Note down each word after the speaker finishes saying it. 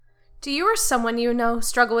Do you or someone you know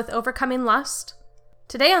struggle with overcoming lust?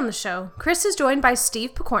 Today on the show, Chris is joined by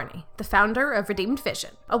Steve Pokorny, the founder of Redeemed Vision,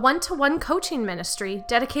 a one-to-one coaching ministry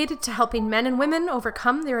dedicated to helping men and women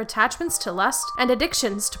overcome their attachments to lust and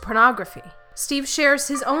addictions to pornography. Steve shares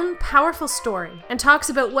his own powerful story and talks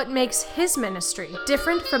about what makes his ministry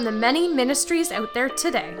different from the many ministries out there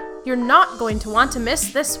today. You're not going to want to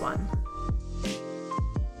miss this one.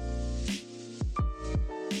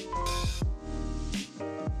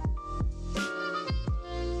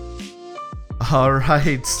 All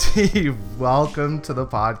right, Steve, welcome to the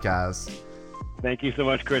podcast. Thank you so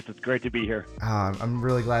much, Chris. It's great to be here. I'm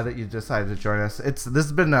really glad that you decided to join us. This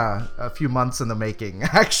has been a few months in the making,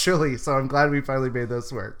 actually, so I'm glad we finally made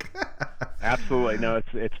this work. Absolutely. No,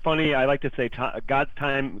 it's funny. I like to say God's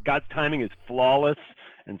timing is flawless,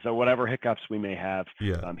 and so whatever hiccups we may have,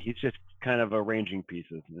 He's just kind of arranging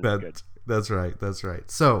pieces. That's right.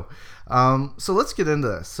 So let's get into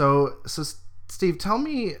this. So Steve, tell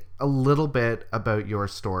me a little bit about your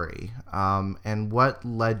story and what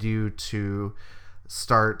led you to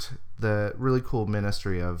start the really cool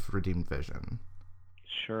ministry of Redeemed Vision.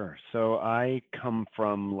 Sure. So I come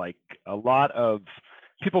from, like a lot of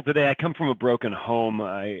people today, I come from a broken home.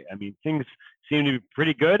 I mean, things seemed to be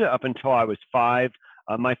pretty good up until I was 5.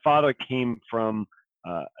 My father came from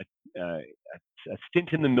a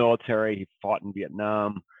stint in the military. He fought in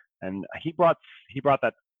Vietnam, and he brought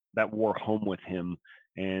that war home with him,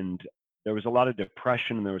 and there was a lot of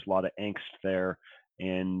depression and there was a lot of angst there,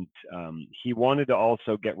 and he wanted to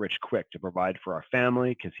also get rich quick to provide for our family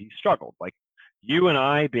because he struggled, like you and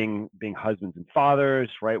I, being husbands and fathers,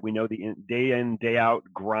 right? We know the day in, day out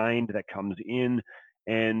grind that comes in,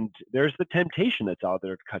 and there's the temptation that's out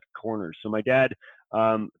there to cut corners. So my dad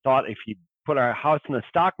thought if he put our house in the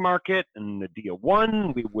stock market and the deal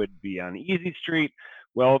won, we would be on easy street.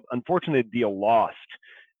 Well, unfortunately, the deal lost.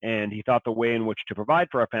 And he thought the way in which to provide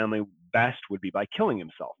for our family best would be by killing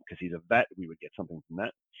himself, because he's a vet. We would get something from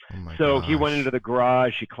that. So he went into the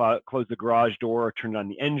garage. He closed the garage door, turned on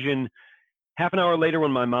the engine. Half an hour later, when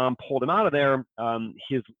my mom pulled him out of there,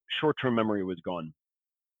 his short-term memory was gone.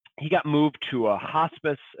 He got moved to a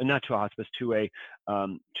hospice, not to a hospice, to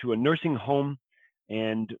a nursing home,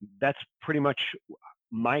 and that's pretty much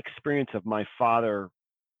my experience of my father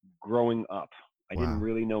growing up. I didn't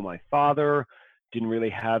really know my father. Didn't really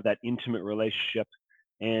have that intimate relationship,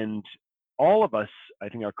 and all of us, I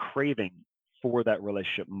think, are craving for that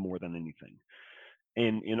relationship more than anything,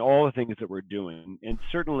 and in all the things that we're doing. And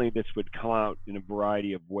certainly this would come out in a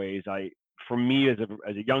variety of ways. For me, as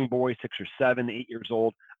a young boy, 6 or 7, 8 years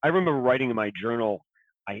old, I remember writing in my journal,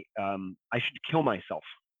 I should kill myself,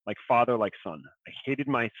 like father, like son. I hated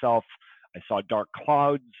myself. I saw dark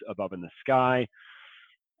clouds above in the sky.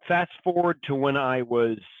 Fast forward to when I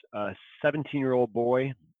was a 17-year-old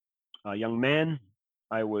boy, a young man.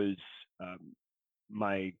 I was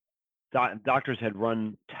my doctors had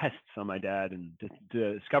run tests on my dad and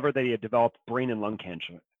discovered that he had developed brain and lung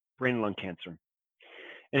cancer, and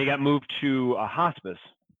he got moved to a hospice.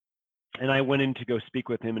 And I went in to go speak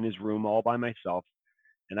with him in his room all by myself,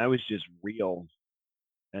 and I was just real.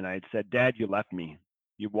 And I had said, "Dad, you left me.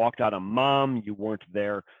 You walked out on Mom. You weren't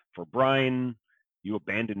there for Brian. You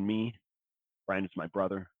abandoned me." Brian is my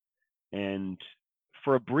brother. And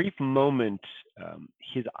for a brief moment,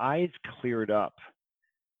 his eyes cleared up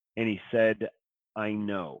and he said, "I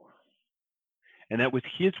know." And that was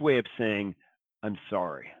his way of saying, "I'm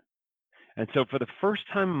sorry." And so for the first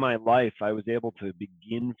time in my life, I was able to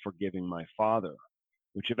begin forgiving my father,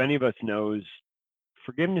 which, if any of us knows,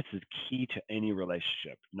 forgiveness is key to any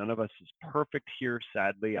relationship. None of us is perfect here.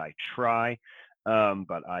 Sadly, I try,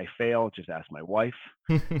 but I fail. Just ask my wife.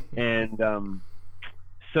 And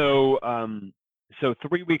so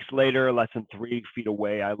 3 weeks later, less than 3 feet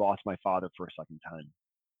away, I lost my father for a second time.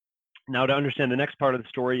 Now, to understand the next part of the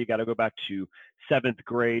story, you got to go back to 7th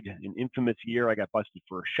grade, an infamous year. I got busted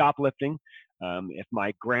for shoplifting. If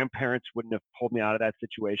my grandparents wouldn't have pulled me out of that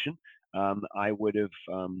situation, I would have,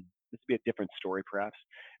 this would be a different story perhaps.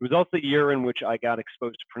 It was also the year in which I got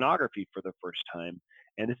exposed to pornography for the first time.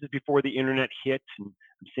 And this is before the internet hit. And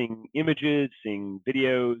I'm seeing images, seeing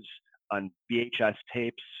videos on VHS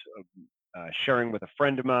tapes, sharing with a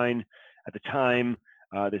friend of mine at the time.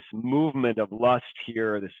 This movement of lust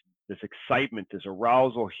here, this excitement, this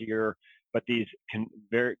arousal here, but these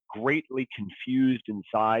very greatly confused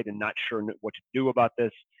inside and not sure what to do about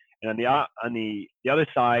this. And on the other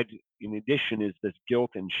side, in addition, is this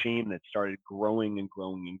guilt and shame that started growing and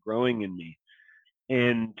growing and growing in me.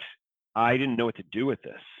 And I didn't know what to do with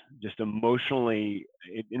this, just emotionally.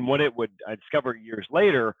 And what I discovered years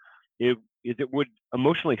later, it would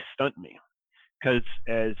emotionally stunt me, Because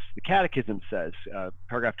as the Catechism says,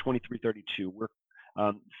 paragraph 2332,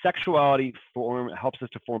 sexuality helps us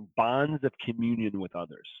to form bonds of communion with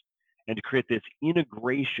others and to create this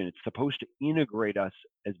integration. It's supposed to integrate us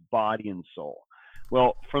as body and soul.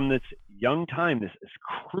 Well, from this young time, this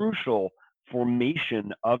crucial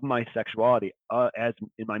formation of my sexuality as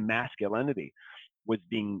in my masculinity was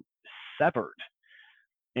being severed.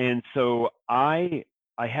 And so I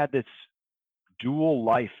had this dual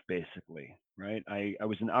life, basically, right? I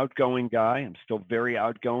was an outgoing guy. I'm still very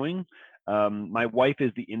outgoing. My wife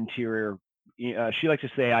is the interior. She likes to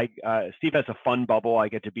say, Steve has a fun bubble. I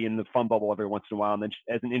get to be in the fun bubble every once in a while, and then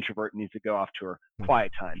as an introvert, needs to go off to her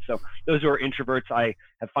quiet time. So those who are introverts, I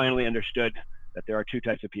have finally understood that there are two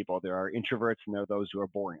types of people. There are introverts, and there are those who are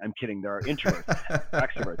boring. I'm kidding. There are introverts,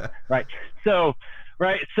 extroverts, right? So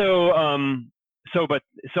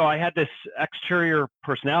I had this exterior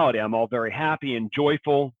personality. I'm all very happy and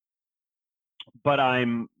joyful, but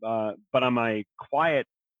on my quiet,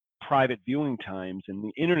 private viewing times, and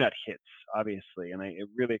the internet hits, obviously, and it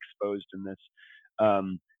really exposed in this.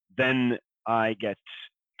 Then I get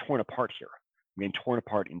torn apart here. I'm getting torn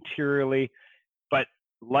apart interiorly. But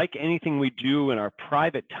like anything we do in our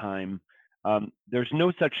private time, there's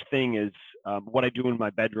no such thing as what I do in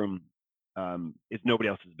my bedroom is nobody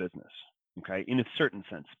else's business. Okay, in a certain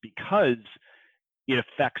sense, because it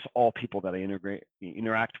affects all people that I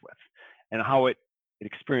interact with, and how it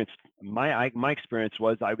experienced my experience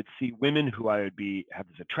was I would see women who I would have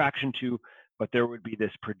this attraction to, but there would be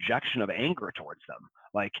this projection of anger towards them.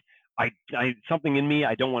 Like I something in me,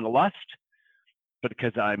 I don't want to lust, but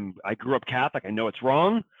because I grew up Catholic, I know it's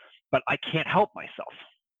wrong, but I can't help myself.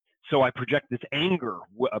 So I project this anger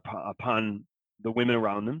upon the women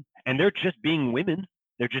around them, and they're just being women.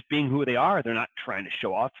 They're just being who they are. They're not trying to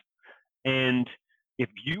show off. And if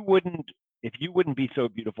you wouldn't be so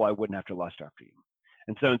beautiful, I wouldn't have to lust after you.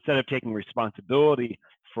 And so instead of taking responsibility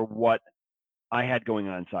for what I had going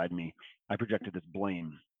on inside me, I projected this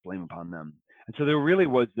blame upon them. And so there really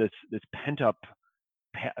was this pent up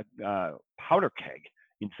powder keg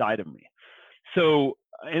inside of me. So,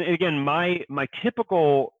 and again, my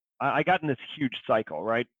typical, I got in this huge cycle,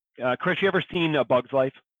 right? Chris, you ever seen A Bug's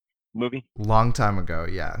Life movie? Long time ago,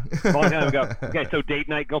 yeah. Long time ago. Okay, so date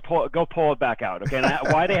night, go pull it back out. Okay,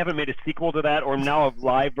 and why they haven't made a sequel to that, or now a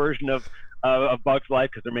live version of Bug's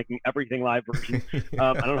Life, because they're making everything live version.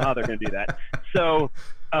 I don't know how they're going to do that. So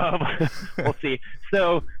we'll see.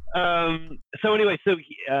 So anyway,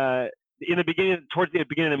 in the beginning, towards the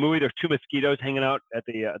beginning of the movie, there's two mosquitoes hanging out at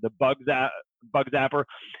the bug zapper,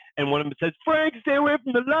 and one of them says, "Frank, stay away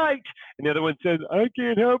from the light," and the other one says, "I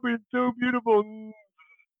can't help it, it's so beautiful."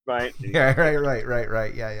 Right. Yeah.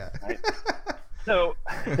 Right. Yeah. Right? So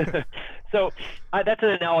that's an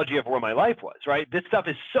analogy of where my life was. Right. This stuff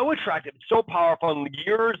is so attractive, so powerful. And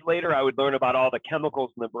years later, I would learn about all the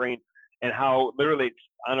chemicals in the brain and how literally it's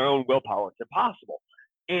on our own willpower, it's impossible.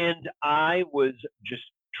 And I was just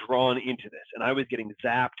drawn into this, and I was getting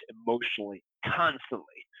zapped emotionally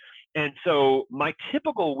constantly. And so my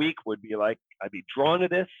typical week would be like, I'd be drawn to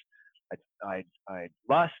this. I'd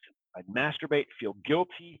lust. I'd masturbate, feel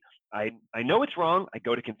guilty. I know it's wrong. I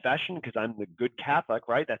go to confession because I'm the good Catholic,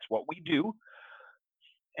 right? That's what we do.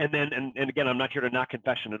 And then, and again, I'm not here to knock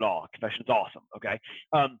confession at all. Confession's awesome, okay?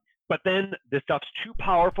 But then this stuff's too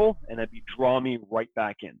powerful, and it'd draw me right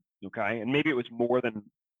back in, okay? And maybe it was more than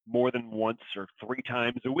once or 3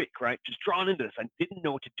 times a week, right? Just drawn into this. I didn't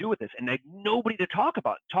know what to do with this, and I had nobody to talk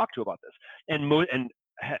to about this. And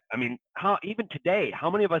I mean, even today, how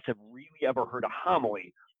many of us have really ever heard a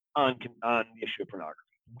homily on the issue of pornography?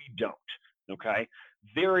 We don't. Okay,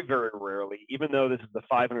 very, very rarely. Even though this is the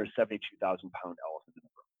 572,000 pound elephant in the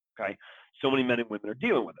room. Okay, so many men and women are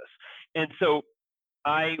dealing with this, and so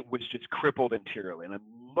I was just crippled interiorly, and I'm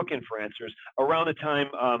looking for answers. Around the time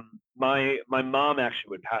my mom actually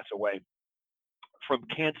would pass away from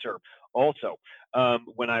cancer, also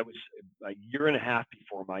when I was a year and a half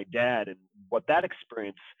before my dad, and what that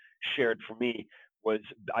experience shared for me was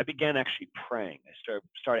I began actually praying. I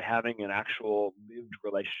started having an actual lived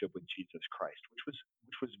relationship with Jesus Christ, which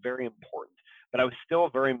was very important. But I was still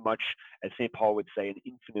very much, as St. Paul would say, an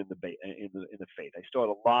infant in the faith. I still had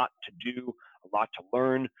a lot to do, a lot to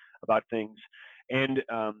learn about things, and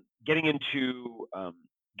getting into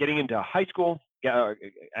high school,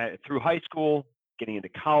 through high school, getting into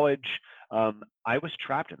college, I was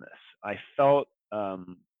trapped in this. I felt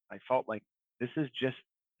like this is just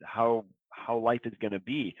how life is going to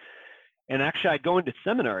be. And actually, I'd go into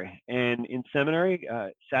seminary, and in seminary,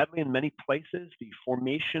 sadly, in many places, the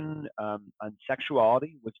formation on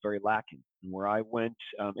sexuality was very lacking. And where I went,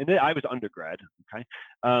 and I was undergrad, okay,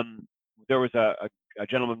 there was a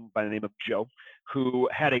gentleman by the name of Joe who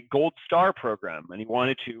had a Gold Star program, and he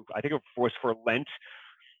wanted to, I think it was for Lent,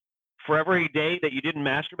 for every day that you didn't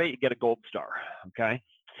masturbate, you get a Gold Star. Okay.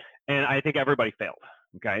 And I think everybody failed.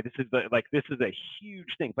 Okay, this is a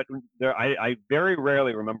huge thing, but I very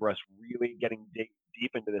rarely remember us really getting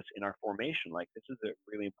deep into this in our formation. Like, this is a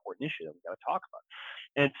really important issue that we got to talk about.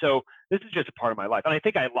 And so this is just a part of my life, and I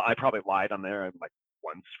think I probably lied on there like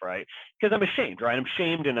once, right? Because I'm ashamed, right? I'm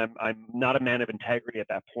ashamed, and I'm not a man of integrity at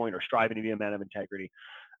that point, or striving to be a man of integrity,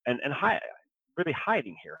 and really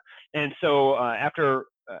hiding here. And so after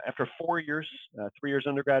 4 years, 3 years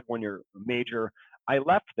undergrad, 1 year major, I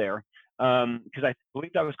left there because I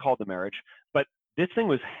believed I was called to marriage, but this thing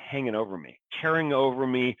was hanging over me, carrying over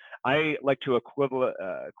me. I like to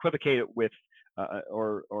equivocate it with,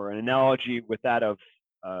 or an analogy with that of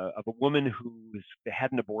a woman who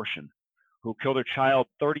had an abortion, who killed her child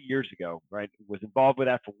 30 years ago, right? Was involved with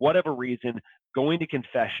that for whatever reason, going to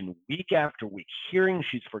confession week after week, hearing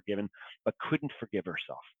she's forgiven, but couldn't forgive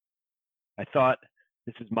herself. I thought,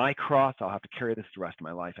 this is my cross. I'll have to carry this the rest of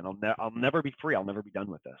my life, and I'll never be free. I'll never be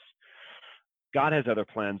done with this. God has other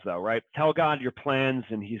plans, though, right? Tell God your plans,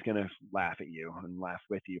 and he's going to laugh at you and laugh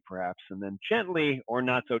with you, perhaps, and then gently or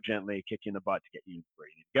not so gently kick you in the butt to get you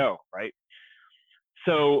ready to go, right?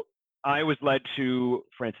 So I was led to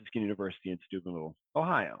Franciscan University in Steubenville,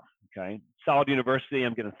 Ohio. Okay, solid university.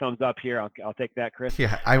 I'm getting a thumbs up here. I'll take that, Chris.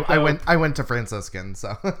 Yeah, I went to Franciscan,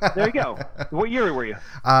 so there you go. What year were you?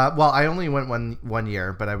 Well, I only went one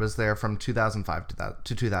year, but I was there from 2005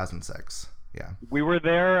 to 2006. Yeah, we were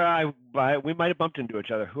there. We might have bumped into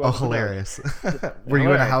each other. Oh, hilarious! Were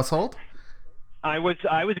you in a household? I was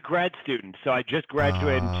a grad student, so I just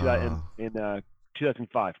graduated in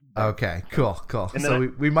 2005. Okay, cool. And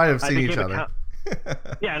so we might have seen each other.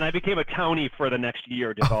 Yeah, and I became a townie for the next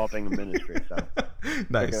year, developing a ministry. So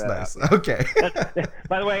nice. Okay.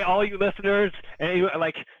 By the way, all you listeners,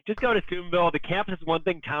 just go to Steubenville. The campus is one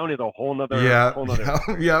thing; town is a whole nother. Yep.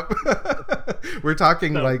 We're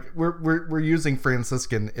talking we're using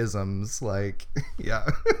Franciscan isms, for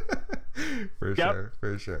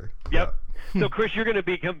sure. Yep. So, Chris, you're going to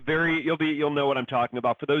become you'll know what I'm talking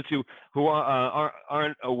about. For those who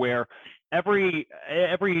aren't aware, every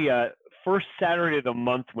first Saturday of the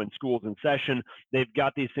month when school's in session, they've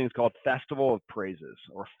got these things called Festival of Praises,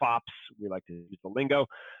 or FOPs. We like to use the lingo.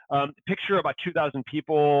 Picture about 2,000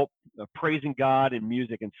 people praising God in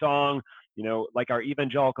music and song, like our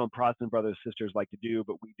evangelical and Protestant brothers and sisters like to do,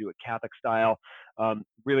 but we do it Catholic style.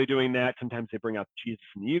 Really doing that. Sometimes they bring out Jesus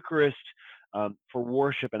in the Eucharist for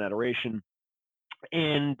worship and adoration.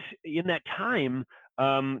 And in that time,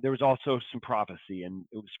 there was also some prophecy, and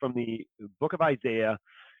it was from the book of Isaiah,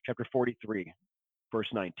 chapter 43, verse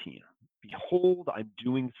 19. Behold, I'm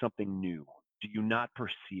doing something new. Do you not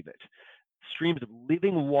perceive it? Streams of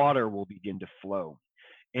living water will begin to flow.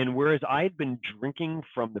 And whereas I had been drinking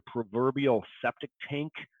from the proverbial septic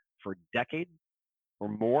tank for a decade or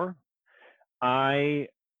more, I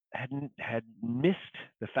had missed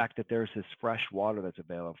the fact that there's this fresh water that's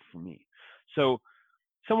available for me. So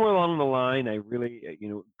somewhere along the line, I really,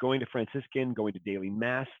 going to Franciscan, going to daily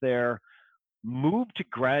mass there, moved to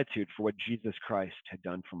gratitude for what Jesus Christ had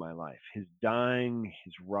done for my life. His dying,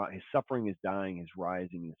 his suffering, his dying, his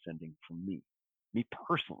rising and ascending for me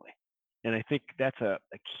personally. And I think that's a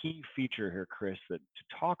key feature here, Chris, that to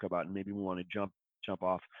talk about, and maybe we want to jump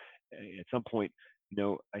off at some point.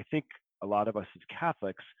 I think a lot of us as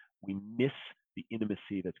Catholics, we miss the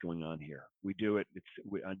intimacy that's going on here. We do it.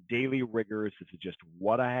 It's on daily rigors. This is just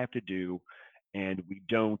what I have to do, and we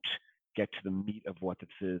don't get to the meat of what this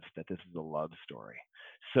is, that this is a love story.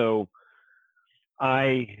 So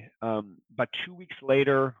about 2 weeks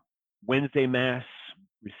later, Wednesday Mass,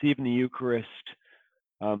 receiving the Eucharist,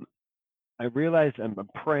 I realized, I'm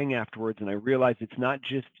praying afterwards, and I realized it's not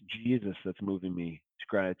just Jesus that's moving me to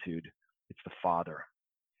gratitude. It's the Father.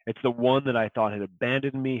 It's the one that I thought had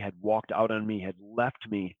abandoned me, had walked out on me, had left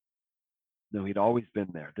me. No, he'd always been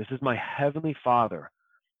there. This is my Heavenly Father,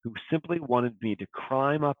 who simply wanted me to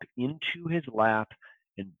climb up into his lap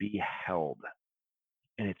and be held.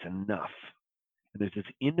 And it's enough. And there's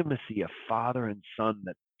this intimacy of father and son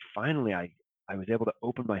that finally I was able to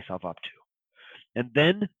open myself up to. And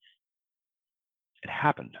then it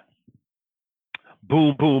happened.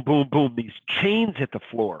 Boom, boom, boom, boom. These chains hit the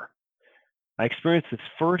floor. I experienced this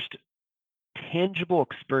first tangible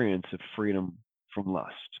experience of freedom from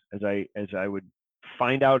lust. As I would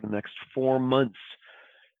find out in the next 4 months,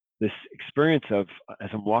 this experience of, as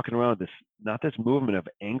I'm walking around, not this movement of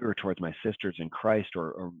anger towards my sisters in Christ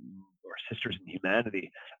or sisters in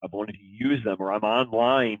humanity. I've wanted to use them, or I'm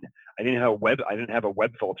online. I didn't have a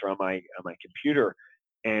web filter on my computer,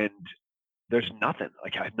 and there's nothing.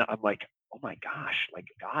 Like I'm like, oh my gosh, like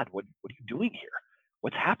God, what are you doing here?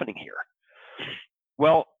 What's happening here?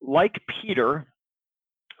 Well, like Peter,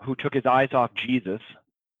 who took his eyes off Jesus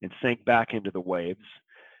and sank back into the waves,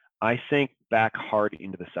 I sank back hard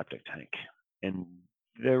into the septic tank. And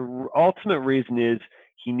the ultimate reason is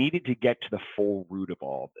he needed to get to the full root of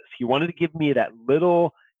all of this. He wanted to give me that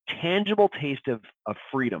little tangible taste of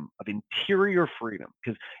freedom, of interior freedom,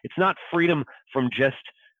 because it's not freedom from just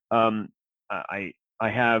I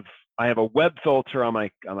have a web filter on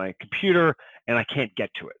my computer and I can't get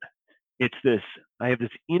to it. It's this, I have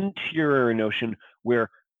this interior notion where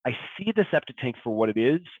I see the septic tank for what it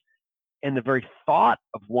is, and the very thought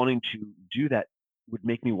of wanting to do that would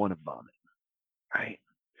make me want to vomit, right?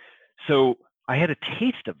 So I had a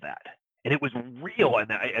taste of that, and it was real,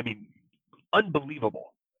 and I mean,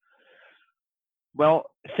 unbelievable.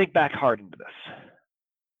 Well, think back hard into this,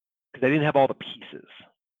 because I didn't have all the pieces.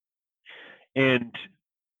 And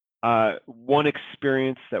one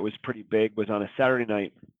experience that was pretty big was on a Saturday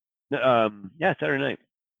night. Saturday night.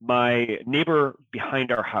 My neighbor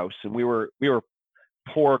behind our house, and we were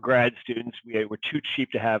poor grad students. We were too cheap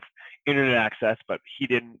to have internet access, but he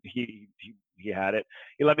didn't. He had it.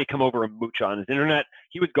 He let me come over and mooch on his internet.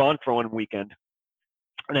 He was gone for one weekend,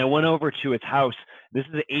 and I went over to his house. This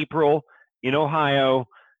is April in Ohio.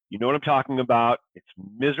 You know what I'm talking about. It's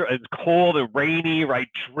miserable. It's cold and rainy, right?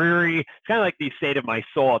 Dreary. It's kind of like the state of my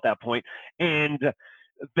soul at that point. And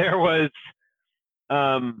there was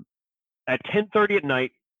at 10:30 at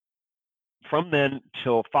night, from then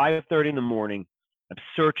till 5:30 in the morning, I'm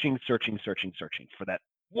searching for that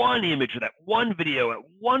one image or that one video, that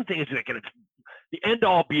one thing. It's the end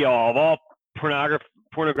all be all of all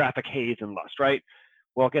pornographic haze and lust, right?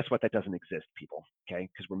 Well, guess what? That doesn't exist, people. Okay,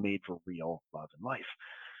 because we're made for real love and life.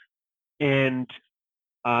 And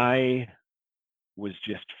I was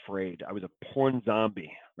just afraid. I was a porn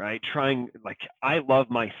zombie, right? I love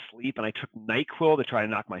my sleep, and I took NyQuil to try to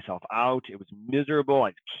knock myself out. It was miserable.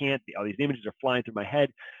 I can't. All these images are flying through my head.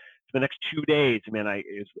 For the next 2 days, man,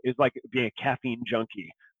 it was like being a caffeine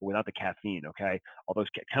junkie without the caffeine. Okay, all those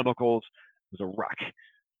chemicals. It was a wreck.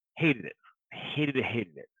 Hated it. Hated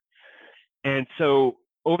it. And so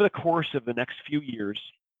over the course of the next few years,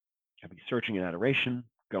 I'd be searching in adoration,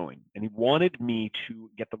 going. And he wanted me to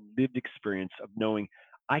get the lived experience of knowing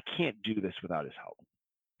I can't do this without his help.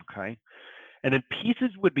 Okay. And then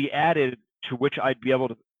pieces would be added to which I'd be able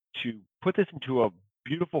to put this into a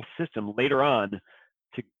beautiful system later on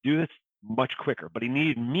to do this much quicker. But he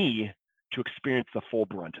needed me to experience the full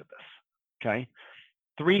brunt of this. Okay.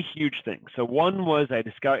 3 huge things. So one was I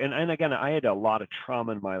discovered, and again, I had a lot of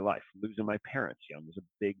trauma in my life. Losing my parents, was a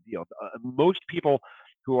big deal. Most people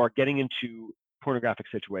who are getting into pornographic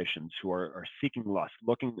situations, who are seeking lust,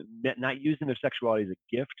 not using their sexuality as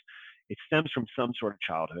a gift, it stems from some sort of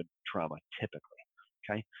childhood trauma, typically.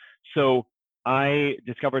 Okay, so I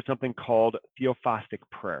discovered something called theophostic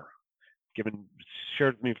prayer,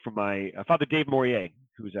 shared with me from my Father Dave Morier,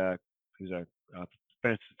 who's a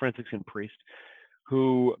Franciscan priest,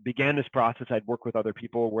 who began this process. I'd work with other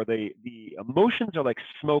people where the emotions are like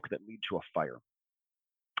smoke that lead to a fire.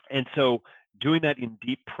 And so doing that in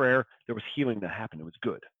deep prayer, there was healing that happened. It was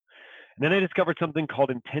good. And then I discovered something called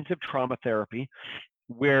intensive trauma therapy,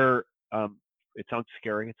 where it sounds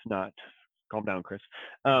scary. It's not. Calm down, Chris.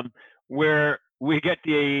 Where we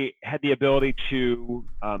had the ability to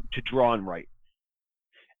draw and write.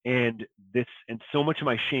 And so much of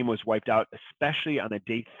my shame was wiped out, especially on a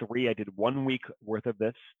day 3. I did 1 week worth of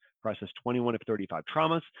this, processed 21 of 35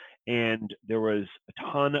 traumas, and there was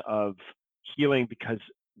a ton of healing because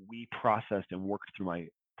we processed and worked through my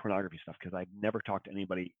pornography stuff, because I'd never talked to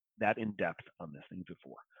anybody that in depth on this thing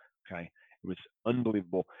before. Okay, it was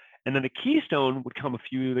unbelievable. And then the keystone would come a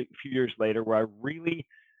few years later, where I really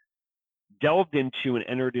delved into and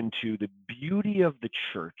entered into the beauty of the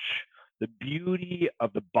church, the beauty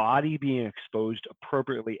of the body being exposed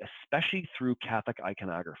appropriately, especially through Catholic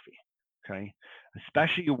iconography, okay?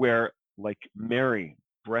 Especially where, like Mary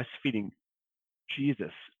breastfeeding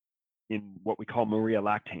Jesus in what we call Maria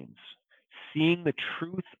Lactains, seeing the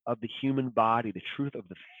truth of the human body, the truth of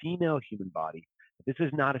the female human body. This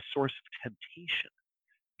is not a source of temptation,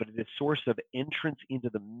 but it is a source of entrance into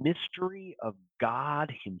the mystery of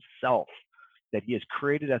God himself, that he has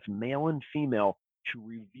created us male and female to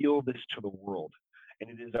reveal this to the world. And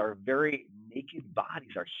it is our very naked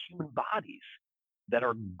bodies, our human bodies, that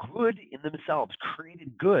are good in themselves,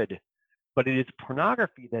 created good, but it is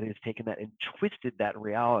pornography that has taken that and twisted that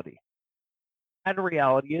reality. That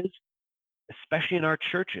reality is especially in our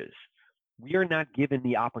churches, we are not given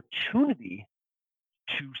the opportunity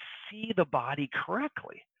to see the body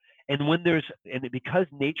correctly. And because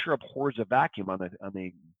nature abhors a vacuum on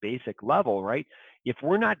the basic level, right? If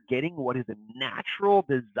we're not getting what is a natural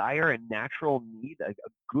desire and natural need, a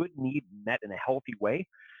good need met in a healthy way,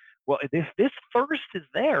 well, if this thirst is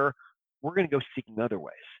there, we're going to go seeking other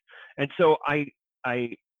ways. And so I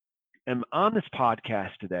am on this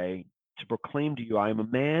podcast today to proclaim to you, I am a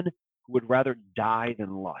man who would rather die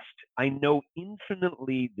than lust. I know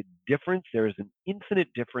infinitely the difference. There is an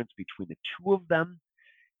infinite difference between the two of them.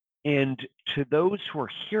 And to those who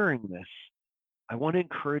are hearing this, I want to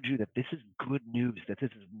encourage you that this is good news, that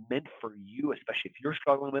this is meant for you, especially if you're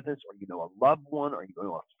struggling with this, or you know a loved one, or you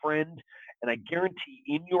know a friend. And I guarantee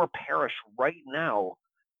in your parish right now,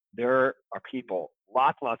 there are people,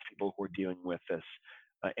 lots of people who are dealing with this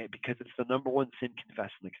because it's the number one sin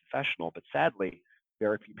confessed in the confessional. But sadly,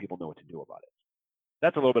 very few people know what to do about it.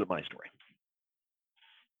 That's a little bit of my story.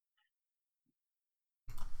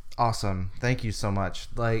 Awesome. Thank you so much.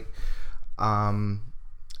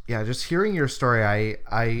 Yeah, just hearing your story,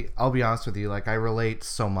 I'll be honest with you, I relate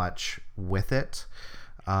so much with it.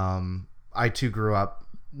 I too grew up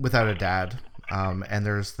without a dad. And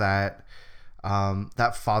there's that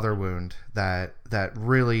father wound that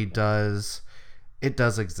really does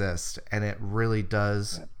exist, and it really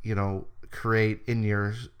does, create in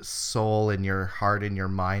your soul, in your heart, in your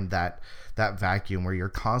mind, that vacuum where you're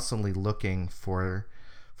constantly looking for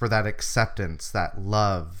that acceptance, that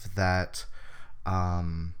love, that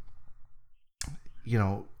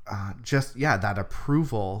that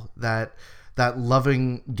approval, that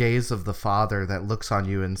loving gaze of the Father that looks on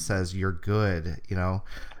you and says, you're good,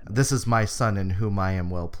 this is my son in whom I am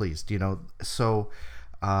well pleased, so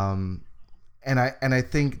and I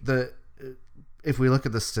think if we look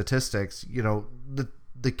at the statistics,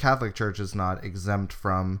 the Catholic Church is not exempt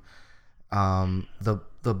from the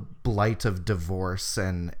blight of divorce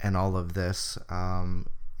and all of this,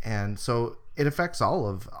 and so it affects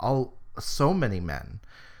so many men,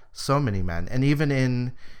 and even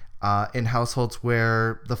in households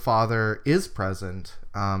where the father is present,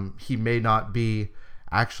 he may not be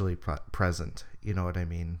actually present. You know what I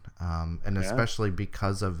mean? And especially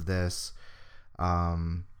because of this,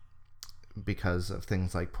 because of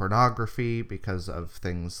things like pornography, because of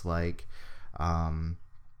things like,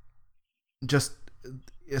 just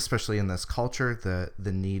especially in this culture,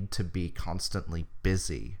 the need to be constantly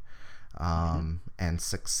busy, and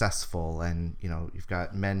successful, and you've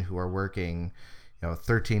got men who are working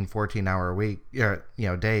 13, 14-hour week,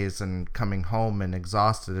 days, and coming home and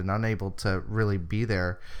exhausted and unable to really be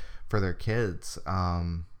there for their kids.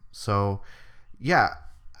 So yeah,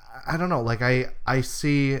 I don't know. I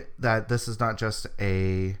see that this is not just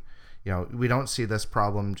we don't see this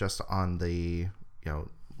problem just on the,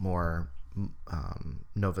 more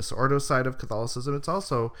Novus Ordo side of Catholicism. It's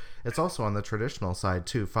also on the traditional side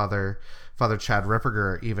too. Father Chad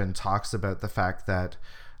Ripperger even talks about the fact that,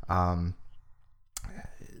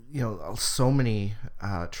 so many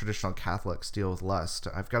traditional Catholics deal with lust.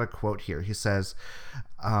 I've got a quote here. He says,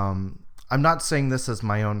 I'm not saying this as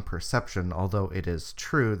my own perception, although it is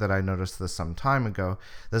true that I noticed this some time ago.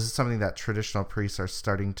 This is something that traditional priests are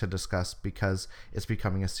starting to discuss because it's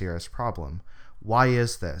becoming a serious problem. Why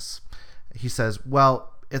is this? He says,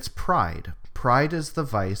 well, it's pride. Pride is the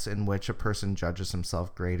vice in which a person judges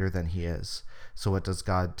himself greater than he is. So what does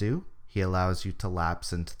God do? He allows you to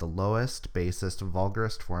lapse into the lowest, basest,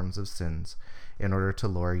 vulgarest forms of sins in order to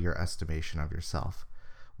lower your estimation of yourself.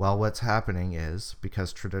 Well, what's happening is,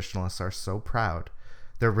 because traditionalists are so proud,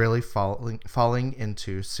 they're really falling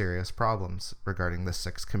into serious problems regarding the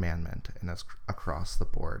Sixth Commandment, and it's across the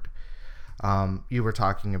board. You were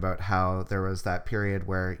talking about how there was that period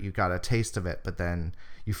where you got a taste of it, but then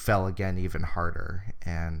you fell again even harder.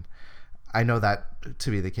 And I know that to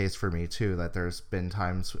be the case for me too, that there's been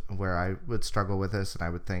times where I would struggle with this and I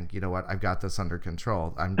would think, you know what, I've got this under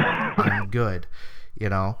control. I'm good,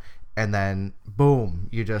 and then boom,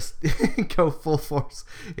 you just go full force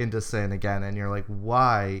into sin again. And you're like,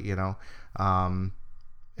 why,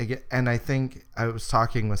 again. And I think I was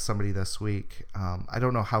talking with somebody this week. I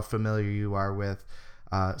don't know how familiar you are with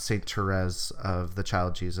Saint Therese of the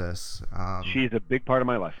Child Jesus. She's a big part of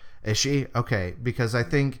my life. Is she? Okay. Because I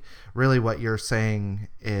think really what you're saying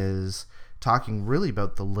is talking really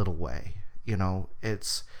about the little way.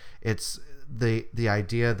 It's the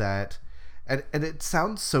idea that, and it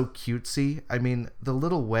sounds so cutesy. I mean, the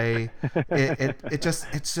little way, it just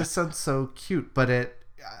sounds so cute. But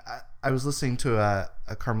I was listening to a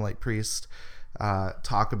Carmelite priest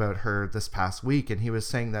talk about her this past week, and he was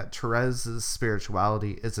saying that Therese's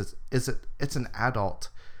spirituality it's an adult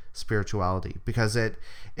spirituality, because it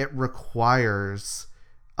requires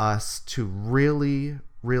us to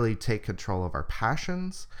really take control of our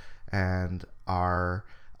passions and our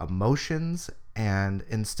emotions, and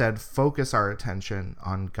instead focus our attention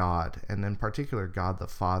on God, and in particular God the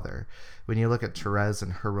Father. When you look at Therese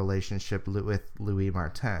and her relationship with Louis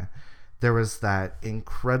Martin, there was that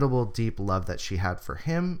incredible deep love that she had for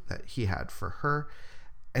him, that he had for her.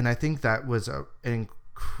 And I think that was an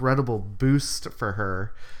incredible boost for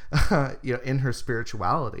her, in her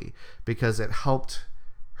spirituality, because it helped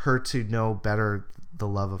her to know better the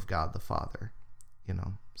love of God the Father,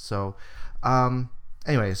 So,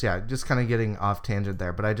 anyways, yeah, just kind of getting off tangent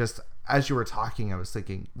there. But as you were talking, I was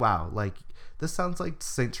thinking, wow, like this sounds like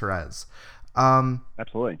Saint Therese.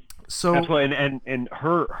 Absolutely. So absolutely, and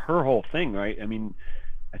her whole thing, right? I mean,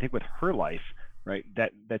 I think with her life, right,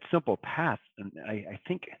 that simple path, and I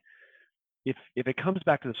think if it comes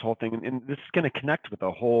back to this whole thing, and this is going to connect with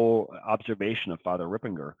the whole observation of Father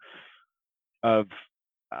Rippinger, of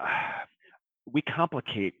we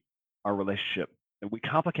complicate our relationship and we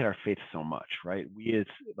complicate our faith so much, right? We as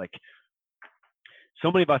like so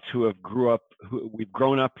many of us who we've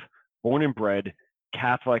grown up, born and bred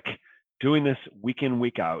Catholic, doing this week in,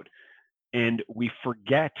 week out, and we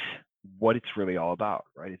forget what it's really all about,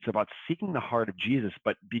 right? It's about seeking the heart of Jesus.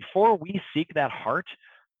 But before we seek that heart,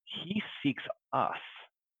 he seeks us,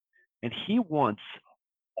 and he wants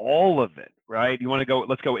all of it, right?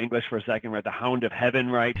 Let's go English for a second, right? The Hound of Heaven,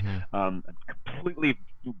 right? Mm-hmm. I'm completely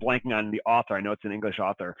blanking on the author. I know it's an English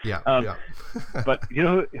author. Yeah. But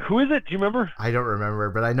who is it? Do you remember? I don't remember,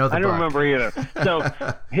 but I know the book. I don't remember either. So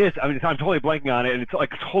I'm totally blanking on it, and it's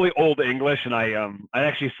like totally old English. And I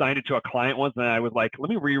actually signed it to a client once, and I was like, let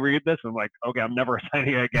me reread this. And I'm like, okay, I'm never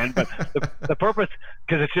signing it again. But the purpose,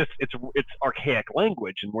 because it's archaic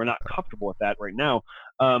language, and we're not comfortable with that right now.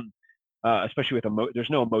 Especially with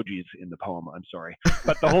there's no emojis in the poem. I'm sorry,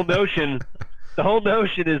 but the whole notion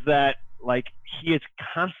is that like he is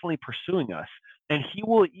constantly pursuing us, and he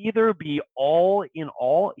will either be all in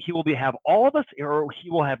all, he will have all of us, or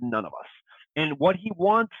he will have none of us. And what he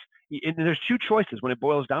wants, and there's two choices when it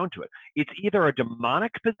boils down to it. It's either a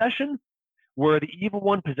demonic possession, where the evil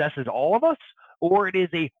one possesses all of us, or it is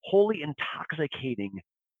a wholly intoxicating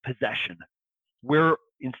possession, where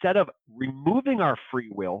instead of removing our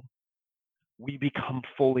free will, we become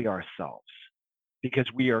fully ourselves, because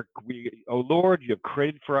oh Lord, you have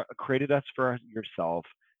created us for yourself,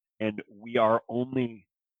 and we are only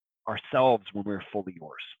ourselves when we're fully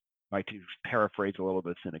yours, right? To paraphrase a little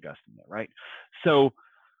bit of St. Augustine there, right? So,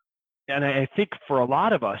 and I think for a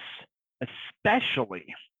lot of us, especially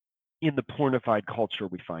in the pornified culture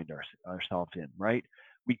we find ourselves in, right?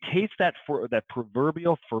 We taste that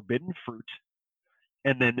proverbial forbidden fruit,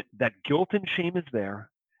 and then that guilt and shame is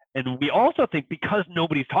there. And we also think, because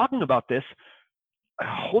nobody's talking about this,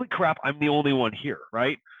 holy crap, I'm the only one here,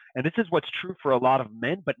 right? And this is what's true for a lot of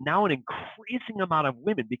men, but now an increasing amount of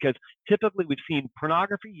women, because typically we've seen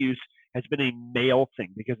pornography use has been a male thing,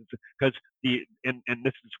 because and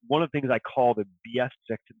this is one of the things I call the BS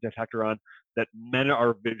detector on, that men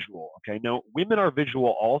are visual. Okay, no, women are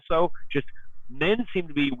visual also. Just men seem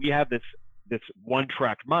to be. We have this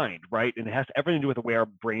one-track mind, right? And it has everything to do with the way our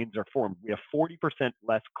brains are formed. We have 40%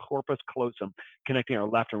 less corpus callosum connecting our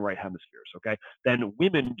left and right hemispheres, okay, than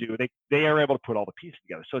women do. They are able to put all the pieces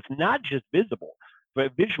together. So it's not just visible,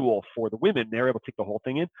 but visual for the women. They're able to take the whole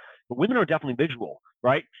thing in. But women are definitely visual,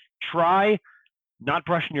 right? Try not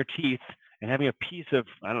brushing your teeth and having a piece of,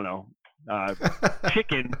 I don't know,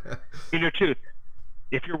 chicken in your tooth.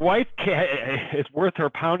 If your wife is worth her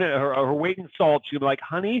pound or her weight in salt, she'll be like,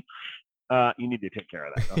 honey, you need to take care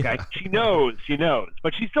of that, okay? Yeah. She knows,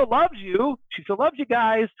 but she still loves you. She still loves you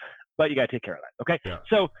guys, but you got to take care of that, okay? Yeah.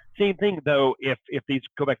 So same thing though, if these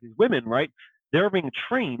go back to these women, right? They're being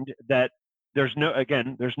trained that there's no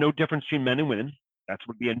difference between men and women. That's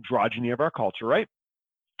what the androgyny of our culture, right?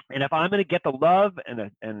 And if I'm going to get the love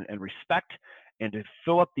and respect and to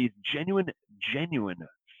fill up these genuine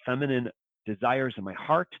feminine desires in my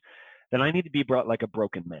heart, then I need to be brought like a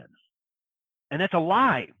broken man. And that's a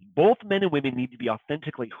lie. Both men and women need to be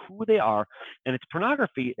authentically who they are, and it's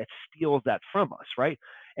pornography that steals that from us, right?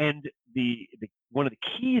 And the one of the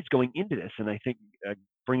keys going into this, and I think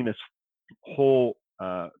bringing this whole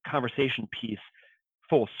conversation piece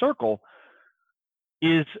full circle,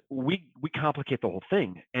 is we complicate the whole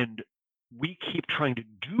thing, and we keep trying to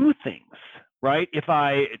do things, right? If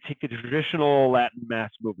I take the traditional Latin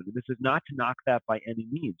Mass movement, and this is not to knock that by any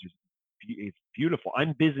means. It's beautiful.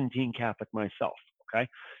 I'm Byzantine Catholic myself, Okay,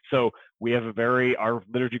 so we have our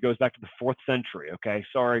liturgy goes back to the 4th century. Okay,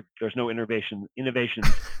 sorry, there's no innovations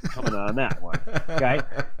coming on that one. Okay,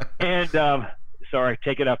 and sorry,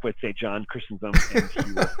 take it up with St. John Chrysostom, and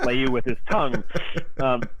he will slay you with his tongue.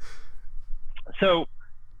 So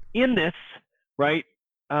in this, right,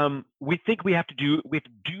 we think we have to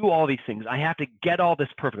do all these things. I have to get all this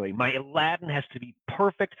perfectly. My Latin has to be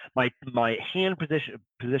perfect. My hand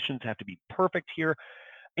positions have to be perfect here.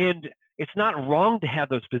 And it's not wrong to have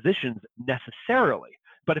those positions necessarily,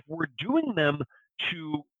 but if we're doing them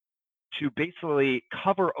to basically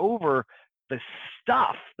cover over the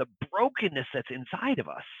stuff, the brokenness that's inside of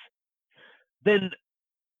us, then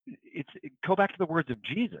go back to the words of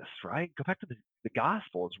Jesus, right? Go back to the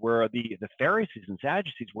Gospels where the Pharisees and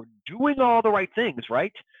Sadducees were doing all the right things,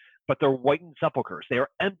 right? But they're whitened sepulchres. They are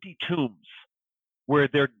empty tombs where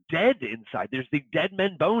they're dead inside. There's the dead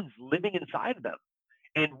men bones living inside of them.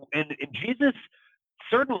 And Jesus,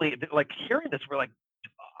 certainly, like hearing this, we're like,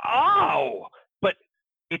 oh, but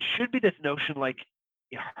it should be this notion like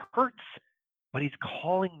it hurts, but he's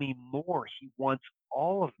calling me more. He wants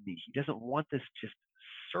all of me. He doesn't want this just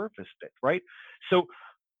surface bit, right? So,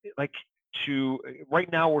 like,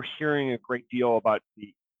 right now we're hearing a great deal about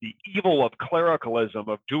the evil of clericalism,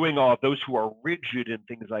 of doing all of those who are rigid and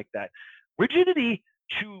things like that. Rigidity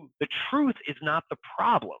to the truth is not the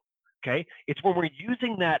problem. Okay, it's when we're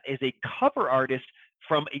using that as a cover artist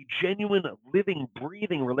from a genuine, living,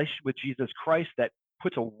 breathing relationship with Jesus Christ that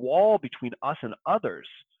puts a wall between us and others,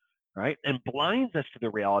 right, and blinds us to the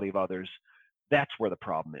reality of others. That's where the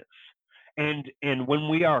problem is. And when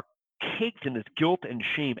we are caked in this guilt and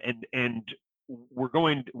shame, and we're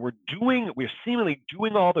seemingly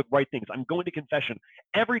doing all the right things. I'm going to confession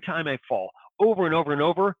every time I fall, over and over and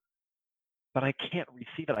over, but I can't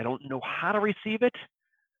receive it. I don't know how to receive it.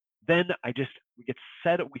 Then we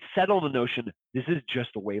settle on the notion this is just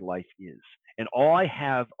the way life is, and all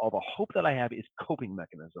the hope that I have is coping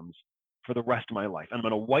mechanisms for the rest of my life. I'm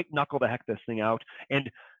going to white knuckle the heck this thing out, and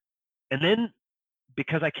then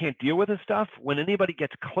because I can't deal with this stuff, when anybody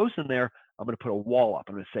gets close in there, I'm going to put a wall up.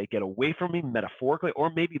 I'm going to say, get away from me, metaphorically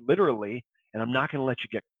or maybe literally, and I'm not going to let you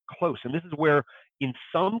get close. And this is where, in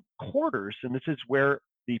some quarters, and this is where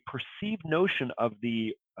the perceived notion of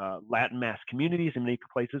the Latin Mass communities in many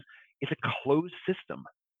places, it's a closed system.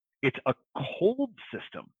 It's a cold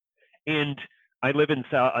system. And I live in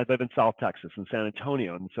South Texas, in San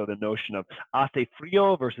Antonio, and so the notion of hace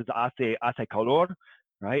frío versus hace calor,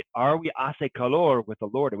 right? Are we hace calor with the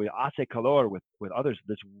Lord? Are we hace calor with others?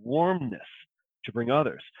 This warmness to bring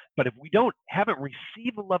others. But if we haven't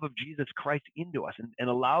received the love of Jesus Christ into us and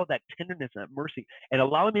allow that tenderness and that mercy and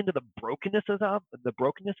allow him into the brokenness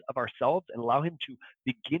of ourselves and allow him to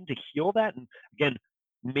begin to heal that. And again,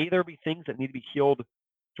 may there be things that need to be healed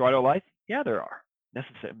throughout our life? Yeah, there are.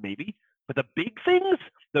 Necessary, maybe. But the big things,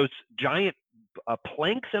 those giant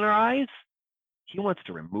planks in our eyes, he wants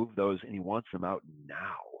to remove those, and he wants them out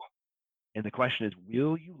now. And the question is,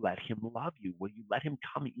 will you let him love you? Will you let him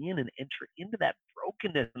come in and enter into that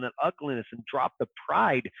brokenness and that ugliness and drop the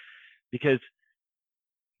pride? Because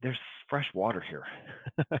there's fresh water here.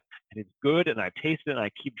 And it's good, and I taste it, and I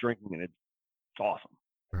keep drinking, and it's awesome.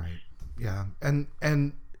 Right. Yeah. And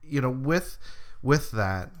with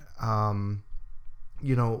that,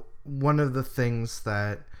 one of the things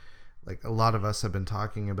that, like, a lot of us have been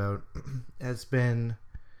talking about has been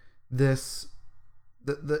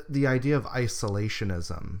the idea of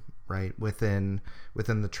isolationism, right, within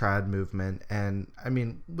the trad movement. And I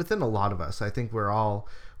mean, within a lot of us, I think we all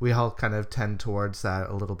kind of tend towards that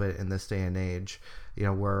a little bit in this day and age.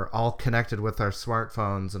 We're all connected with our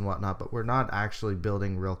smartphones and whatnot, but we're not actually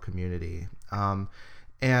building real community.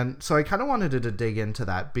 And so I kind of wanted to dig into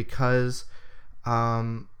that because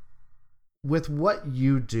with what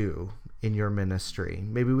you do in your ministry,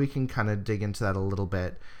 maybe we can kind of dig into that a little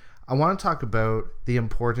bit. I want to talk about the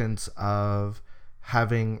importance of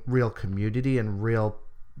having real community and real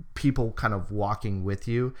people kind of walking with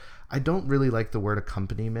you. I don't really like the word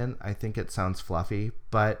accompaniment. I think it sounds fluffy,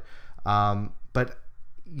 but I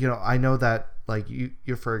know that, like,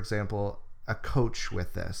 you're, for example, a coach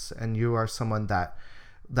with this, and you are someone that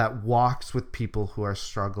walks with people who are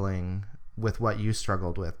struggling with what you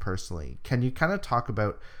struggled with personally. Can you kind of talk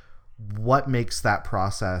about what makes that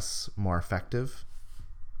process more effective?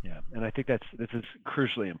 Yeah, and I think this is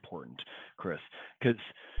crucially important, Chris, because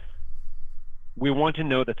we want to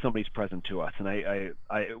know that somebody's present to us, and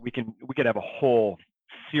we could have a whole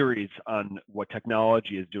series on what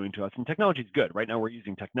technology is doing to us, and technology is good. Right now, we're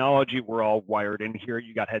using technology. We're all wired in here.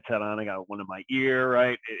 You got headset on. I got one in my ear,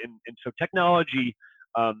 right? And so technology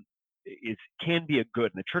can be a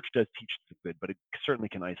good, and the church does teach the good, but it certainly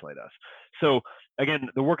can isolate us. So again,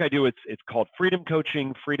 the work I do, it's called Freedom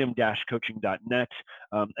Coaching, freedom-coaching.net.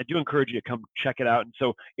 I do encourage you to come check it out. And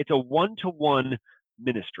so it's a one-to-one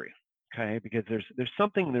ministry, okay? Because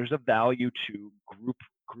there's a value to group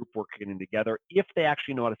work getting together if they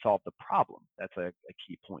actually know how to solve the problem. That's a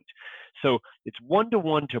key point. So it's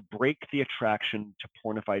one-to-one to break the attraction to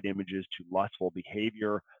pornified images, to lustful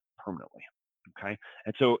behavior permanently. Okay.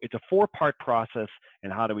 And so it's a 4-part process.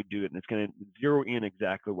 And how do we do it? And it's going to zero in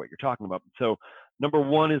exactly what you're talking about. So number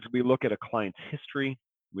one is we look at a client's history.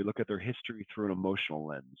 We look at their history through an emotional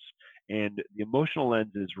lens. And the emotional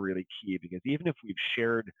lens is really key, because even if we've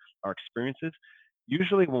shared our experiences,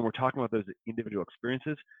 usually when we're talking about those individual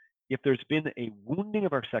experiences, if there's been a wounding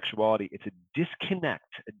of our sexuality, it's a disconnect,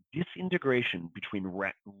 a disintegration between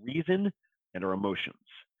reason and our emotions.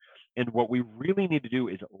 And what we really need to do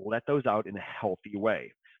is let those out in a healthy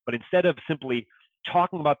way. But instead of simply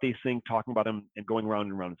talking about these things, talking about them and going round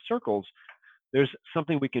and round in circles, there's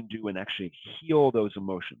something we can do and actually heal those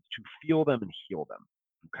emotions, to feel them and heal them.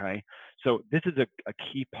 Okay. So this is a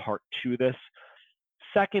key part to this.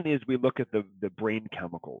 Second is we look at the brain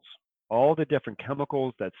chemicals, all the different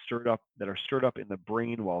chemicals that are stirred up in the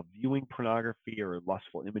brain while viewing pornography or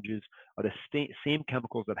lustful images are the same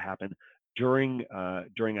chemicals that happen during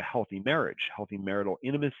a healthy marriage, healthy marital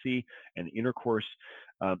intimacy and intercourse,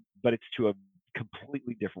 but it's to a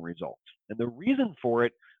completely different result. And the reason for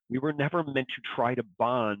it, we were never meant to try to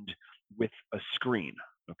bond with a screen.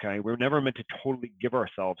 Okay, we were never meant to totally give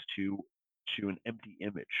ourselves to an empty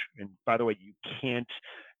image. And by the way, you can't.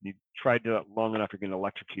 You try to do it long enough, you're getting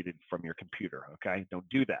electrocuted from your computer. Okay, don't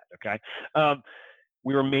do that. Okay.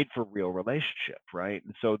 We were made for real relationship, right?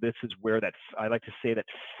 And so this is where I like to say that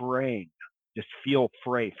fraying, just feel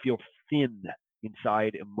thin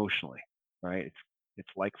inside emotionally, right? It's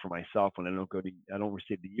like for myself, when I don't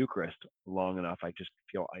receive the Eucharist long enough, I just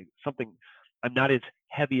feel I'm not as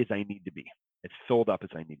heavy as I need to be. It's filled up as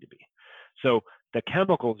I need to be. So the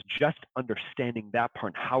chemicals, just understanding that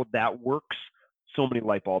part, how that works, so many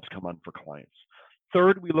light bulbs come on for clients.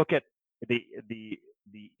 Third, we look at the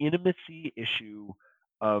intimacy issue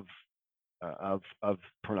of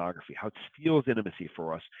pornography, how it steals intimacy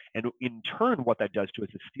for us, and in turn, what that does to us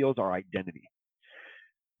is steals our identity.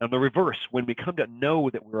 And the reverse, when we come to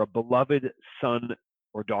know that we're a beloved son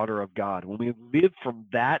or daughter of God, when we live from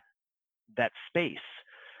that space,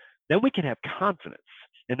 then we can have confidence.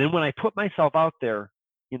 And then when I put myself out there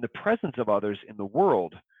in the presence of others in the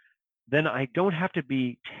world, then I don't have to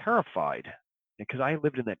be terrified, because I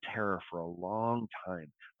lived in that terror for a long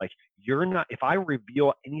time. Like, if I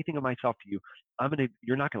reveal anything of myself to you,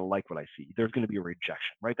 you're not going to like what I see. There's going to be a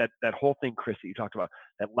rejection, right? That whole thing, Chris, that you talked about,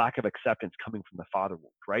 that lack of acceptance coming from the father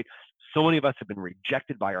wound, right? So many of us have been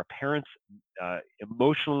rejected by our parents,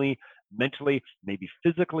 emotionally, mentally, maybe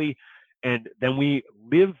physically. And then we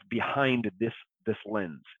live behind this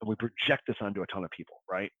lens, and we project this onto a ton of people,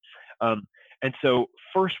 right? And so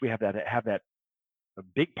first we have that. A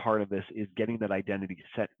big part of this is getting that identity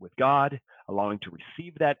set with God, allowing to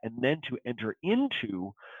receive that, and then to enter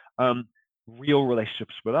into real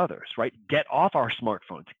relationships with others, right? Get off our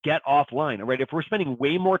smartphones, get offline, right? If we're spending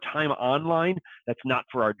way more time online, that's not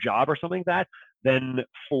for our job or something like that, than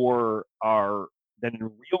in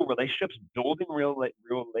real relationships, building real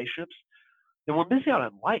relationships, then we're missing out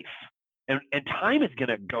on life. And time is going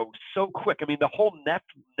to go so quick. I mean, the whole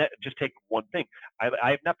just take one thing. I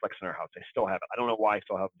have Netflix in our house. I still have it. I don't know why I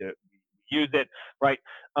still have to use it, right?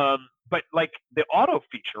 But like the auto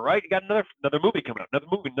feature, right? You got another movie coming up,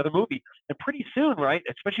 another movie. And pretty soon, right,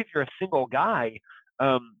 especially if you're a single guy, I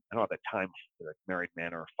don't have that time for a married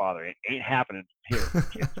man or a father. It ain't happening here,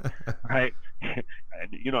 kids, right?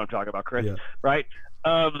 And you know what I'm talking about, Chris, right?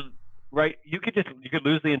 Right, you could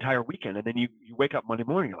lose the entire weekend, and then you wake up Monday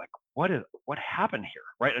morning, you're like, what happened here,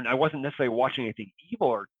 right? And I wasn't necessarily watching anything evil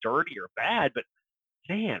or dirty or bad, but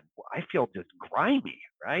man, I feel just grimy,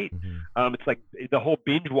 right? Mm-hmm. It's like the whole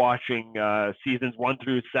binge watching seasons 1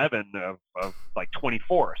 through 7 of like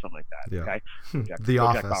 24 or something like that. Yeah. Okay, The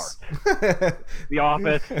Office, The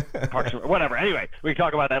Office, Parks and whatever. Anyway, we can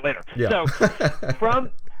talk about that later. Yeah. So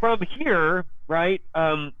from here, right,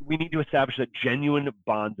 we need to establish a genuine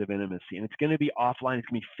bonds of intimacy, and it's going to be offline. It's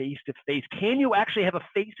going to be face to face. Can you actually have a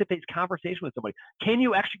face to face conversation with somebody? Can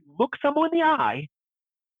you actually look someone in the eye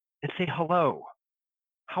and say hello?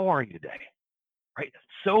 How are you today? Right.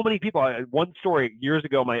 So many people. One story years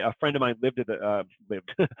ago, a friend of mine lived at the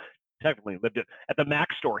Mac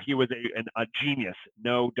store. He was a genius.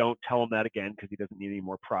 No, don't tell him that again, because he doesn't need any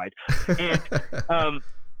more pride.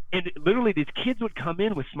 And literally, these kids would come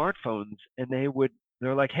in with smartphones, and they would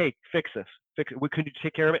They're like, hey, fix this. Fix it. Could you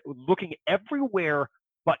take care of it? Looking everywhere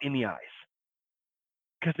but in the eyes.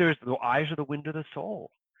 Because the eyes are the window of the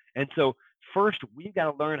soul. And so first, we've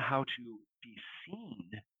got to learn how to be seen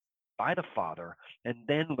by the Father, and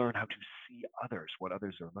then learn how to see others, what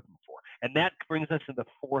others are looking for. And that brings us to the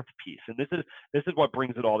fourth piece. And this is what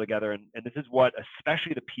brings it all together. And this is what,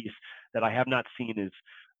 especially the piece that I have not seen is,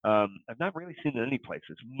 I've not really seen in any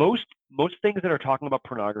places. Most things that are talking about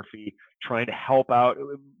pornography, trying to help out,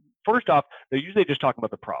 first off, they're usually just talking about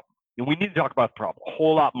the problem. And we need to talk about the problem a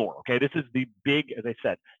whole lot more. Okay, this is the big, as I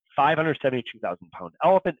said, 572,000-pound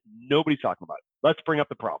elephant. Nobody's talking about it. Let's bring up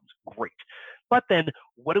the problems. Great. But then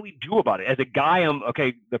what do we do about it? As a guy,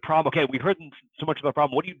 the problem, okay, we've heard so much about the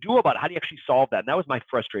problem. What do you do about it? How do you actually solve that? And that was my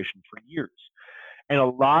frustration for years. And a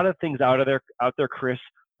lot of things out there, Chris,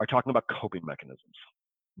 are talking about coping mechanisms.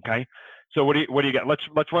 Okay. So what do you got?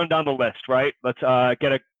 Let's run down the list, right? Let's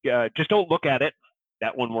just don't look at it.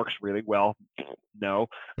 That one works really well. No,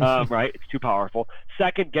 right? It's too powerful.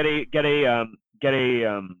 Second, get a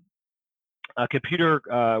computer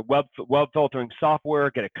web filtering software,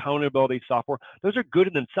 get accountability software. Those are good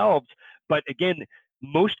in themselves, but again,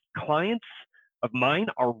 most clients of mine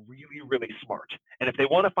are really, really smart. And if they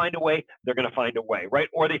want to find a way, they're going to find a way, right?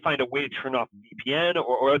 Or they find a way to turn off VPN,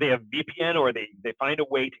 or they have VPN, or they find a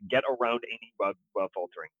way to get around any web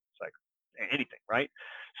filtering, like anything, right?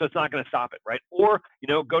 So it's not going to stop it, right? Or,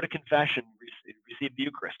 go to confession, receive the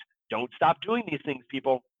Eucharist. Don't stop doing these things,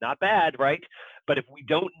 people. Not bad, right? But if we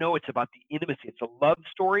don't know it's about the intimacy, it's a love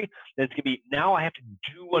story, then it's going to be, now I have to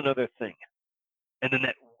do another thing. And then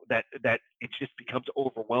that it just becomes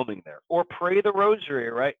overwhelming there. Or pray the rosary,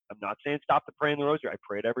 right? I'm not saying stop the praying the rosary. I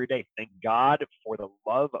pray it every day. Thank God for the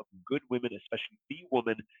love of good women, especially the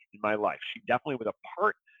woman in my life. She definitely was a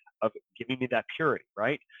part of giving me that purity,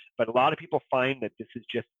 right? But a lot of people find that this is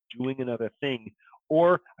just doing another thing,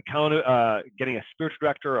 or getting a spiritual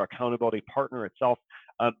director or accountability partner itself.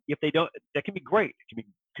 If they don't, that can be great. It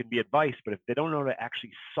can be advice, but if they don't know how to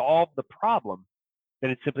actually solve the problem,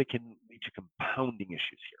 then it simply can lead to compounding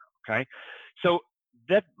issues here, okay? So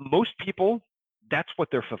that most people, that's what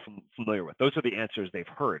they're familiar with. Those are the answers they've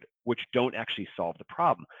heard, which don't actually solve the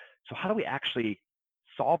problem. So how do we actually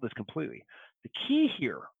solve this completely? The key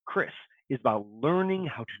here, Chris, is about learning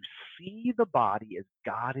how to see the body as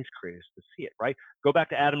God has created us to see it, right? Go back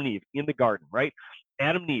to Adam and Eve in the garden, right?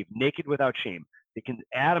 Adam and Eve, naked without shame.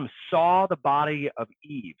 Adam saw the body of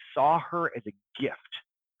Eve, saw her as a gift.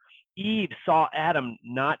 Eve saw Adam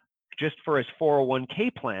not just for his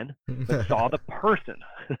 401k plan, but saw the person,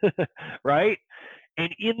 right?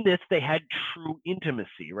 And in this, they had true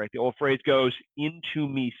intimacy, right? The old phrase goes, into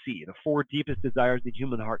me see, the four deepest desires of the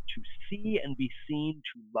human heart, to see and be seen,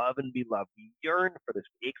 to love and be loved. We yearn for this,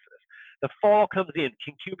 we ache for this. The fall comes in,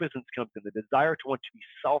 concupiscence comes in, the desire to want to be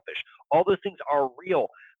selfish. All those things are real.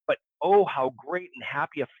 But oh, how great and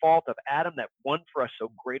happy a fault of Adam that won for us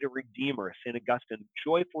so great a Redeemer, as St. Augustine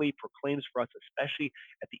joyfully proclaims for us, especially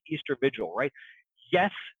at the Easter Vigil, right?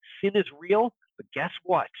 Yes, sin is real, but guess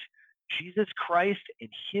what? Jesus Christ and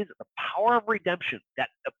the power of redemption, that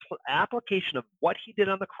application of what he did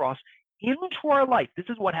on the cross into our life. This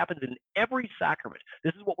is what happens in every sacrament.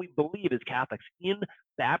 This is what we believe as Catholics in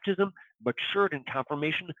baptism, matured in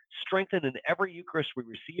confirmation, strengthened in every Eucharist we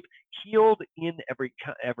receive, healed in every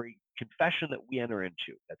confession that we enter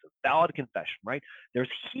into. That's a valid confession, right?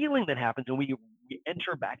 There's healing that happens when we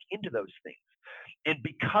enter back into those things. And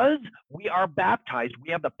because we are baptized,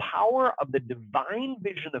 we have the power of the divine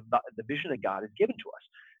vision of the vision that God has given to us.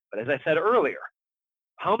 But as I said earlier,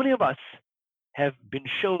 how many of us have been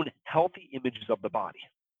shown healthy images of the body?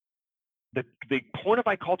 The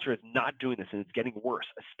pornified culture is not doing this, and it's getting worse,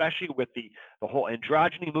 especially with the whole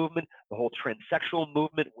androgyny movement, the whole transsexual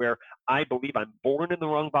movement, where I believe I'm born in the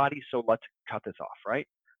wrong body, so let's cut this off, right?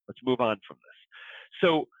 Let's move on from this.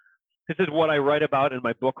 So this is what I write about in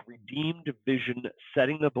my book, Redeemed Vision,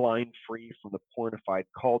 Setting the Blind Free from the Pornified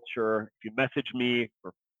Culture. If you message me,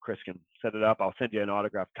 or Chris can set it up, I'll send you an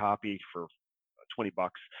autographed copy for $20. We'll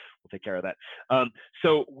take care of that.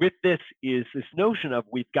 So with this is this notion of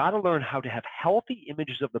we've got to learn how to have healthy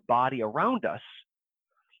images of the body around us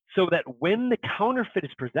so that when the counterfeit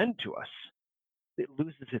is presented to us, it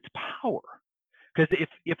loses its power. Because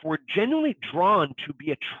if we're genuinely drawn to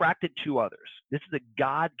be attracted to others, this is a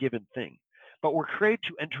God-given thing, but we're created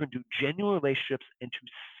to enter into genuine relationships and to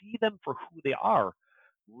see them for who they are.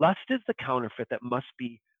 Lust is the counterfeit that must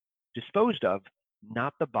be disposed of,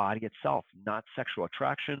 not the body itself, not sexual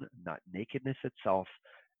attraction, not nakedness itself,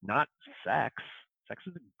 not sex. Sex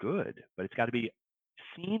is good, but it's got to be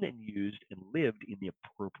seen and used and lived in the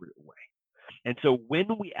appropriate way. And so when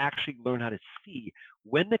we actually learn how to see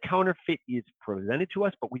when the counterfeit is presented to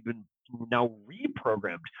us, but we've been now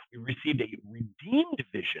reprogrammed, we received a redeemed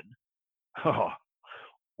vision. Oh,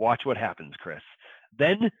 watch what happens, Chris.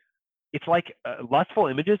 Then it's like lustful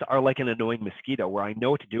images are like an annoying mosquito where I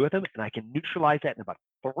know what to do with them and I can neutralize that in about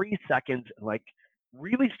 3 seconds and like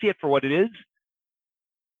really see it for what it is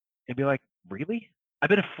and be like, really? I've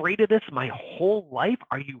been afraid of this my whole life?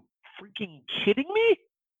 Are you freaking kidding me?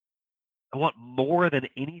 I want more than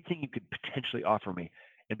anything you could potentially offer me.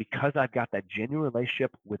 And because I've got that genuine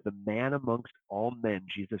relationship with the man amongst all men,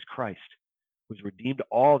 Jesus Christ, who's redeemed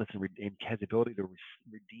all this and has the ability to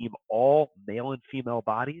redeem all male and female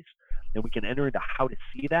bodies, and we can enter into how to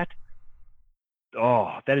see that.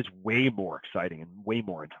 Oh, that is way more exciting and way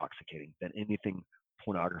more intoxicating than anything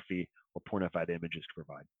pornography or pornified images could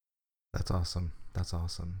provide. That's awesome. That's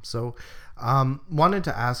awesome. So, wanted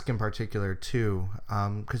to ask in particular too,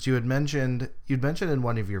 because you'd mentioned in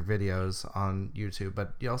one of your videos on YouTube,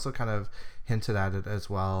 but you also kind of hinted at it as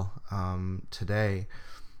well today.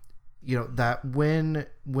 You know, that when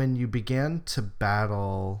you began to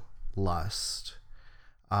battle lust,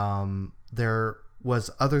 there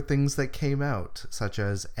was other things that came out, such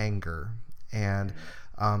as anger. And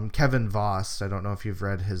Kevin Voss, I don't know if you've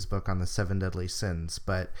read his book on the 7 Deadly Sins,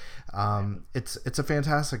 but it's a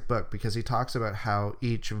fantastic book because he talks about how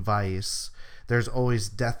each vice, there's always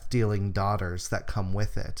death-dealing daughters that come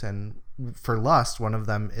with it. And for lust, one of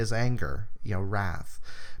them is anger, wrath,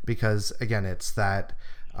 because again, it's that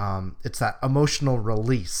emotional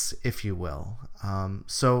release, if you will.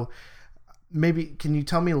 So maybe can you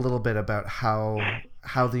tell me a little bit about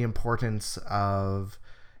how the importance of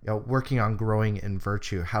working on growing in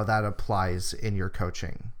virtue, how that applies in your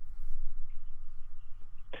coaching?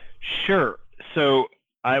 Sure. So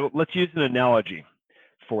let's use an analogy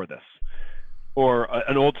for this, or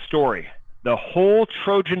an old story. The whole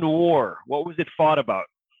Trojan War, what was it fought about?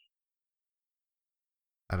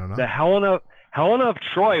 I don't know. The Helena of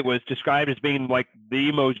Troy was described as being like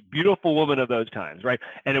the most beautiful woman of those times, right?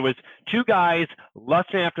 And it was 2 guys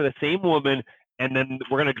lusting after the same woman, and then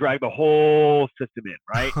we're going to drag the whole system in,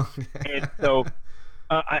 right? And so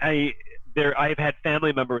I've had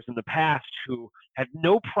family members in the past who had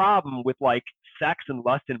no problem with like sex and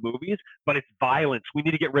lust in movies, but it's violence. We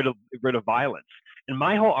need to get rid of violence. And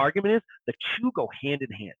my whole argument is the two go hand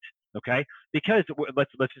in hand, okay? Because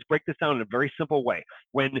let's just break this down in a very simple way.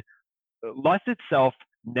 When lust itself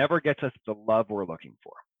never gets us the love we're looking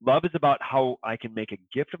for. Love is about how I can make a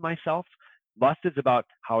gift of myself. Lust is about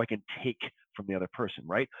how I can take from the other person,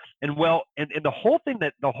 right? And the whole thing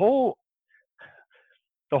that the whole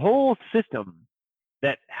system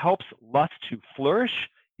that helps lust to flourish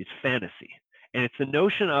is fantasy. And it's the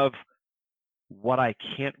notion of what I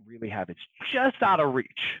can't really have. It's just out of reach.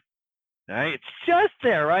 Right? It's just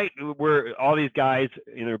there, right? We're all these guys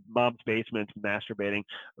in their mom's basements masturbating,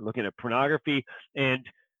 looking at pornography, and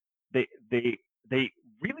they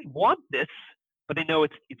really want this, but they know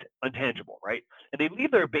it's intangible, right? And they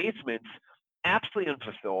leave their basements absolutely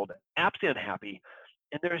unfulfilled, absolutely unhappy,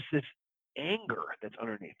 and there's this anger that's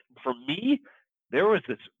underneath. For me, there was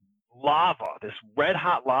this red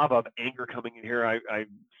hot lava of anger coming in here. I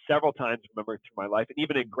several times remember through my life, and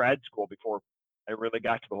even in grad school before I really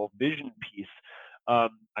got to the whole vision piece.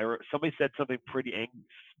 Somebody said something pretty angry.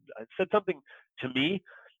 Said something to me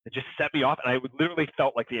that just set me off, and I literally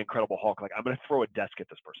felt like the Incredible Hulk. Like, I'm going to throw a desk at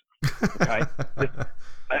this person. Okay,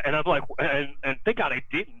 and I'm like, and thank God I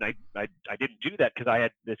didn't. I didn't do that because I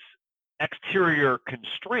had this exterior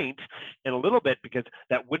constraint in a little bit because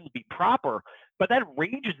that wouldn't be proper. But that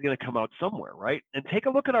rage is going to come out somewhere, right? And take a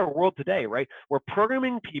look at our world today, right? We're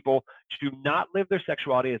programming people to not live their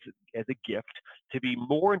sexuality as a gift, to be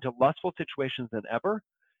more into lustful situations than ever.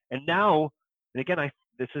 And now, and again,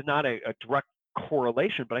 this is not a direct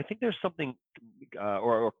correlation, but I think there's something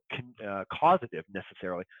causative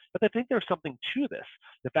necessarily. But I think there's something to this.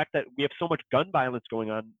 The fact that we have so much gun violence going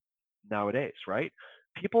on nowadays, right?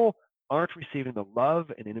 People aren't receiving the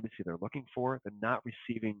love and intimacy they're looking for. They're not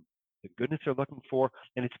receiving the goodness they're looking for,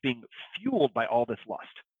 and it's being fueled by all this lust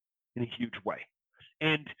in a huge way.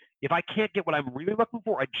 And if I can't get what I'm really looking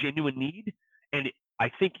for, a genuine need, and I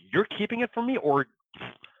think you're keeping it from me, or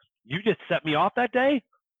you just set me off that day,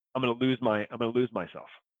 I'm going to lose myself,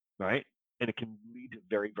 right? And it can lead to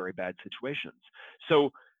very, very bad situations.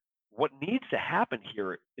 So what needs to happen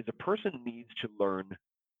here is a person needs to learn,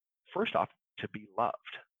 first off, to be loved,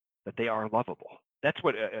 that they are lovable. That's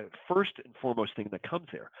what first and foremost thing that comes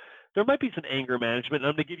here. There might be some anger management, and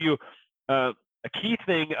I'm going to give you a key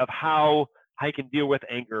thing of how I can deal with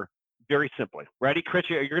anger very simply. Ready, Chris?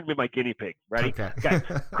 You're going to be my guinea pig. Ready? Okay. Okay.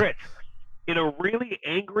 Chris, in a really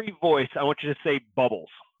angry voice, I want you to say bubbles.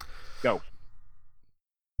 Go.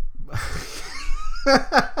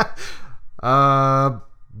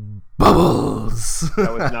 Bubbles.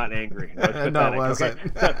 That was not angry. That was pathetic. No, it wasn't.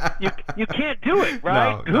 Okay? So you can't do it,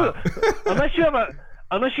 right? No.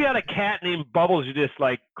 Unless you had a cat named Bubbles, you just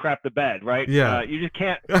like crap the bed, right? Yeah. You just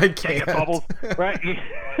can't. I Dang can't. it, Bubbles, right?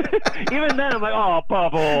 Even then, I'm like, oh,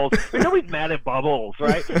 Bubbles. Nobody's mad at Bubbles,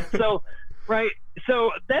 right? So, right.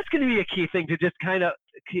 So that's going to be a key thing to just kind of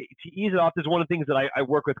to ease it off. This is one of the things that I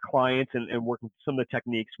work with clients and work with some of the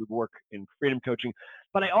techniques we work in freedom coaching.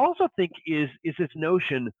 But I also think is this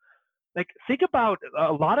notion. Like, think about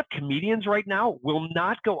a lot of comedians right now will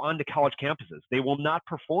not go on to college campuses. They will not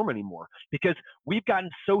perform anymore because we've gotten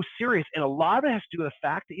so serious. And a lot of it has to do with the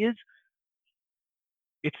fact is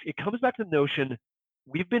it comes back to the notion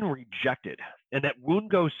we've been rejected and that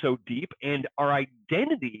wound goes so deep and our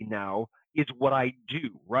identity now is what I do,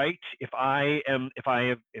 right? If I'm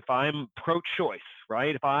pro-choice,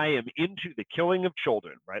 right? If I am into the killing of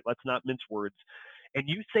children, right? Let's not mince words. And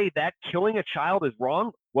you say that killing a child is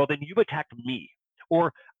wrong, well, then you've attacked me.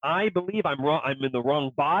 Or I believe I'm wrong, I'm in the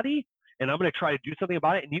wrong body, and I'm going to try to do something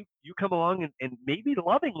about it. And you come along and maybe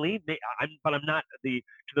lovingly, but I'm not to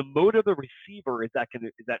the mode of the receiver. Is that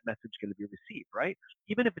message going to be received, right?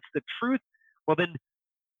 Even if it's the truth, well, then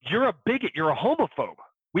you're a bigot, you're a homophobe.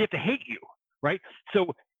 We have to hate you, right?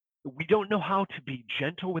 So we don't know how to be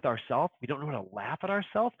gentle with ourselves. We don't know how to laugh at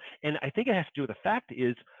ourselves. And I think it has to do with the fact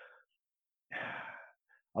is,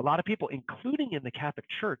 a lot of people, including in the Catholic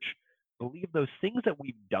Church, believe those things that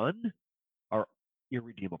we've done are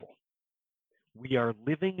irredeemable. We are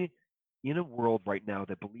living in a world right now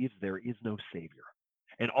that believes there is no savior.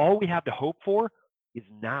 And all we have to hope for is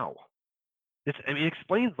now. It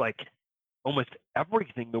explains like almost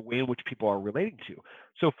everything, the way in which people are relating to.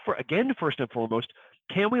 So first and foremost,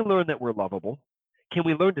 can we learn that we're lovable? Can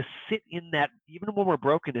we learn to sit in that even when we're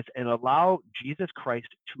brokenness and allow Jesus Christ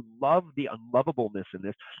to love the unlovableness in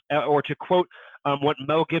this? Or to quote what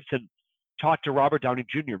Mel Gibson taught to Robert Downey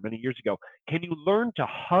Jr. many years ago, can you learn to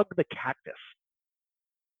hug the cactus?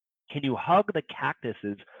 Can you hug the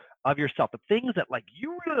cactuses of yourself? The things that like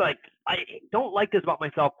you really like, I don't like this about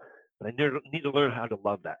myself, but I need to learn how to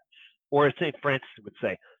love that. Or as St. Francis would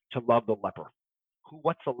say, to love the leper.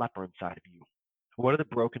 What's the leper inside of you? What are the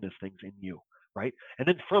brokenness things in you? Right? And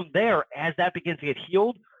then from there, as that begins to get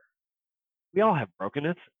healed, we all have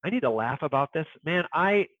brokenness. I need to laugh about this. Man,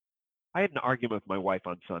 I had an argument with my wife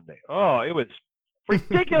on Sunday. Oh, it was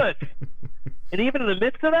ridiculous. And even in the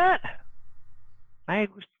midst of that, I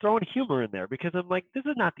was throwing humor in there because I'm like, this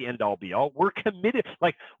is not the end all be all. We're committed.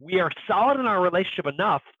 Like, we are solid in our relationship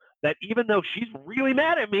enough that even though she's really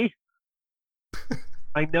mad at me,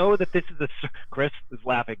 I know that this is Chris is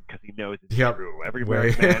laughing because he knows it's true. Every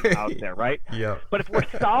married man out there, right? Yeah. But if we're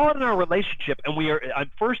solid in our relationship and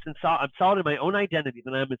I'm solid in my own identity,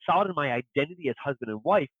 then I'm solid in my identity as husband and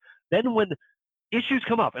wife. Then when issues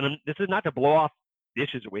come up, and this is not to blow off the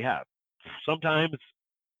issues that we have. Sometimes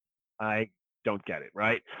I don't get it,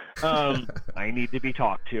 right? I need to be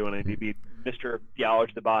talked to, and I need to be Mr.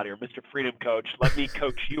 Theology of the Body or Mr. Freedom Coach. Let me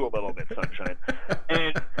coach you a little bit, sunshine.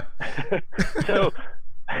 And so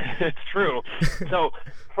it's true. So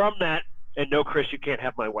from that, and no, Chris, you can't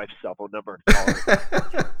have my wife's cell phone number.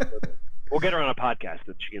 We'll get her on a podcast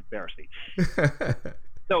and she can embarrass me.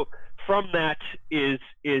 So from that is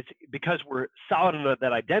because we're solid in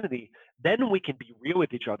that identity, then we can be real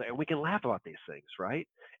with each other and we can laugh about these things, right?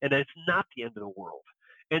 And it's not the end of the world.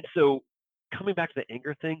 And so coming back to the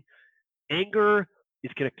anger thing, anger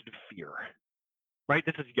is connected to fear, right?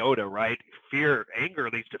 This is Yoda, right? Anger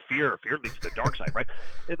leads to fear. Fear leads to the dark side, right?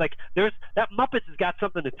 It's like there's that Muppets has got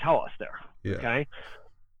something to tell us there, okay?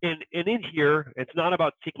 And in here, it's not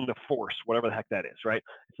about seeking the force, whatever the heck that is, right?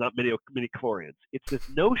 It's not midi-chlorians. It's this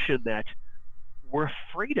notion that we're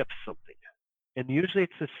afraid of something. And usually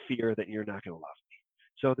it's this fear that you're not going to love me.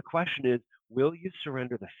 So the question is, will you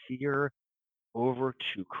surrender the fear over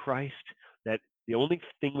to Christ? That the only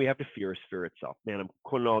thing we have to fear is fear itself. Man, I'm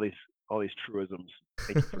quoting all these truisms.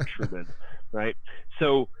 Thank you for Truman, right?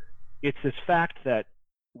 So it's this fact that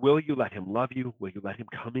will you let him love you? Will you let him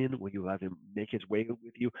come in? Will you let him make his way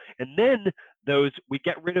with you? And then we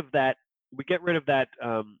get rid of that.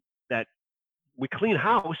 That we clean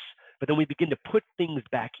house, but then we begin to put things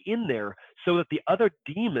back in there so that the other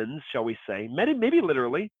demons, shall we say, maybe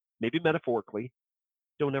literally, maybe metaphorically,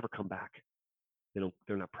 don't ever come back.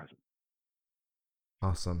 They're not present.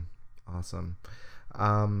 Awesome.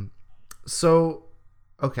 So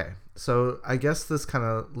I guess this kind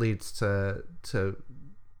of leads to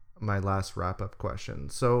my last wrap-up question.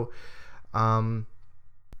 So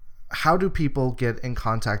how do people get in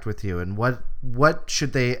contact with you, and what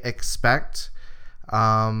should they expect,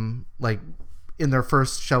 like in their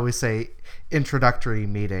first, shall we say, introductory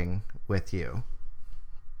meeting with you?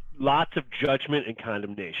 Lots of judgment and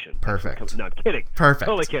condemnation. Perfect. No, I'm kidding. Perfect.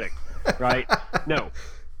 Totally kidding. Right? No.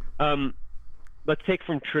 Let's take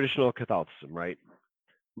from traditional Catholicism, right?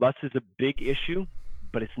 Lust is a big issue,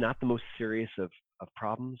 but it's not the most serious of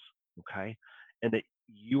problems, okay? And that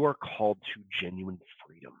you are called to genuine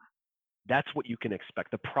freedom. That's what you can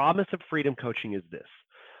expect. The promise of freedom coaching is this,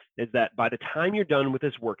 is that by the time you're done with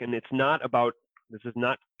this work, and this is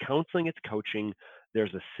not counseling, it's coaching.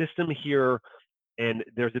 There's a system here, and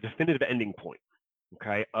there's a definitive ending point,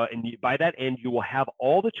 okay? By that end, you will have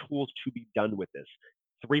all the tools to be done with this.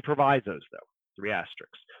 3 provisos, though, 3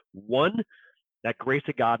 asterisks. 1, that grace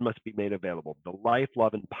of God must be made available. The life,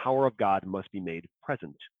 love, and power of God must be made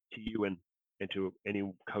present to you and to any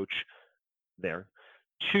coach there.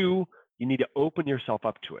 2, you need to open yourself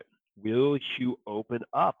up to it. Will you open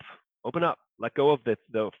up? Open up. Let go of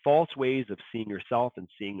the false ways of seeing yourself and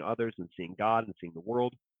seeing others and seeing God and seeing the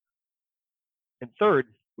world. And 3rd,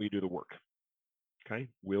 will you do the work? Okay?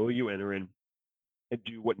 Will you enter in and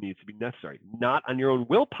do what needs to be necessary? Not on your own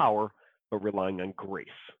willpower, but relying on grace.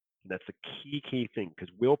 And that's the key thing,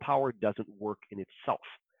 because willpower doesn't work in itself.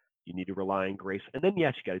 You need to rely on grace. And then,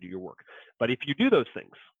 yes, you got to do your work. But if you do those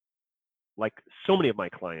things, like so many of my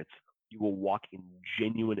clients, you will walk in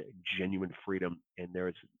genuine freedom. And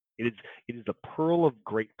it is the pearl of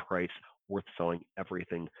great price, worth selling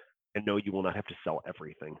everything. And no, you will not have to sell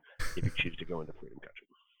everything if you choose to go into freedom coaching.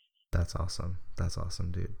 That's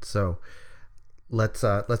awesome, dude. So let's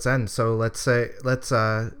end. So let's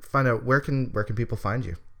find out where can people find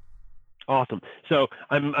you. Awesome. So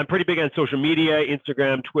I'm pretty big on social media: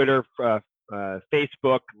 Instagram, Twitter,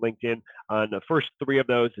 Facebook, LinkedIn. On the first 3 of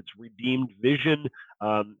those, it's Redeemed Vision.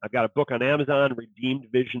 I've got a book on Amazon, Redeemed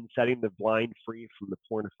Vision: Setting the Blind Free from the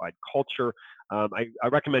Pornified Culture. I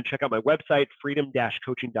recommend check out my website,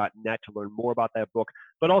 freedom-coaching.net, to learn more about that book,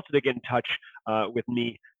 but also to get in touch with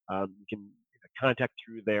me. You can contact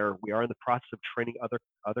through there. We are in the process of training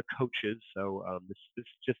other coaches, so this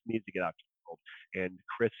just needs to get out to the world. And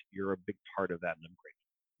Chris, you're a big part of that, and I'm grateful.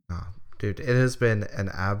 Oh, dude, it has been an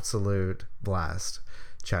absolute blast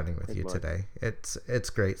chatting with you today. It's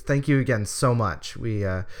great. Thank you again so much. We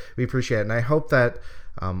appreciate it, and I hope that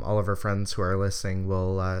all of our friends who are listening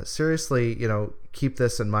will seriously, keep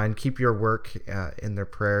this in mind, keep your work in their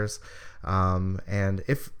prayers. And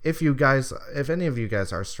if any of you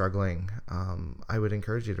guys are struggling, I would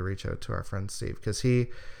encourage you to reach out to our friend Steve,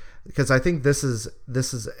 because I think this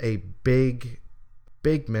is a big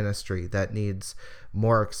ministry that needs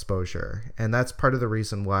more exposure. And that's part of the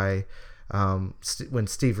reason why, when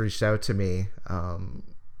Steve reached out to me,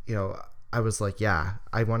 I was like, yeah,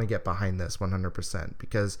 I want to get behind this 100%,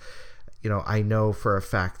 because, I know for a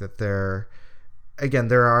fact that there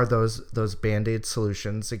are those Band-Aid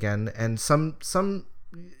solutions again, and some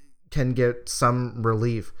can get some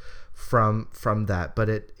relief from that, but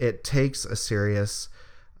it takes a serious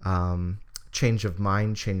change of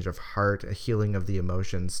mind, change of heart, a healing of the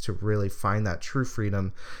emotions to really find that true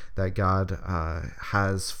freedom that God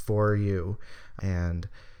has for you. And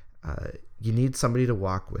you need somebody to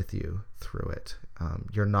walk with you through it.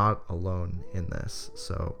 You're not alone in this.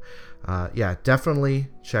 So definitely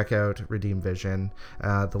check out Redeemed Vision.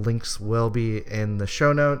 The links will be in the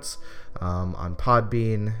show notes on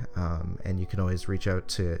Podbean, and you can always reach out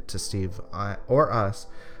to Steve or us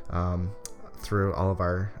through all of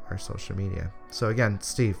our social media. So again,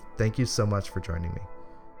 Steve, thank you so much for joining me.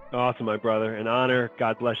 Awesome, my brother. An honor.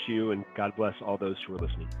 God bless you, and God bless all those who are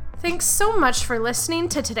listening. Thanks so much for listening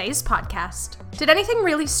to today's podcast. Did anything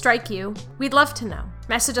really strike you? We'd love to know.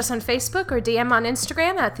 Message us on Facebook or DM on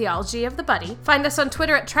Instagram at Theology of the Buddy. Find us on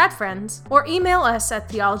Twitter at TradFriends, or email us at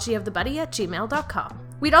theologyofthebuddy@gmail.com.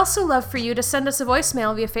 We'd also love for you to send us a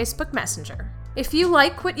voicemail via Facebook Messenger. If you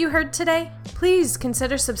like what you heard today, please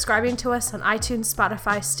consider subscribing to us on iTunes,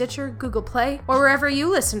 Spotify, Stitcher, Google Play, or wherever you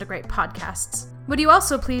listen to great podcasts. Would you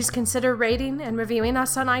also please consider rating and reviewing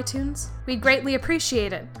us on iTunes? We'd greatly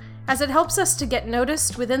appreciate it, as it helps us to get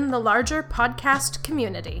noticed within the larger podcast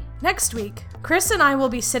community. Next week, Chris and I will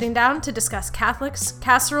be sitting down to discuss Catholics,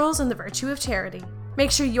 casseroles, and the virtue of charity.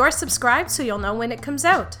 Make sure you're subscribed so you'll know when it comes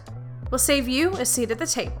out. We'll save you a seat at the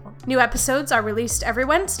table. New episodes are released every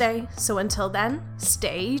Wednesday, so until then,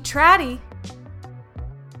 stay traddy!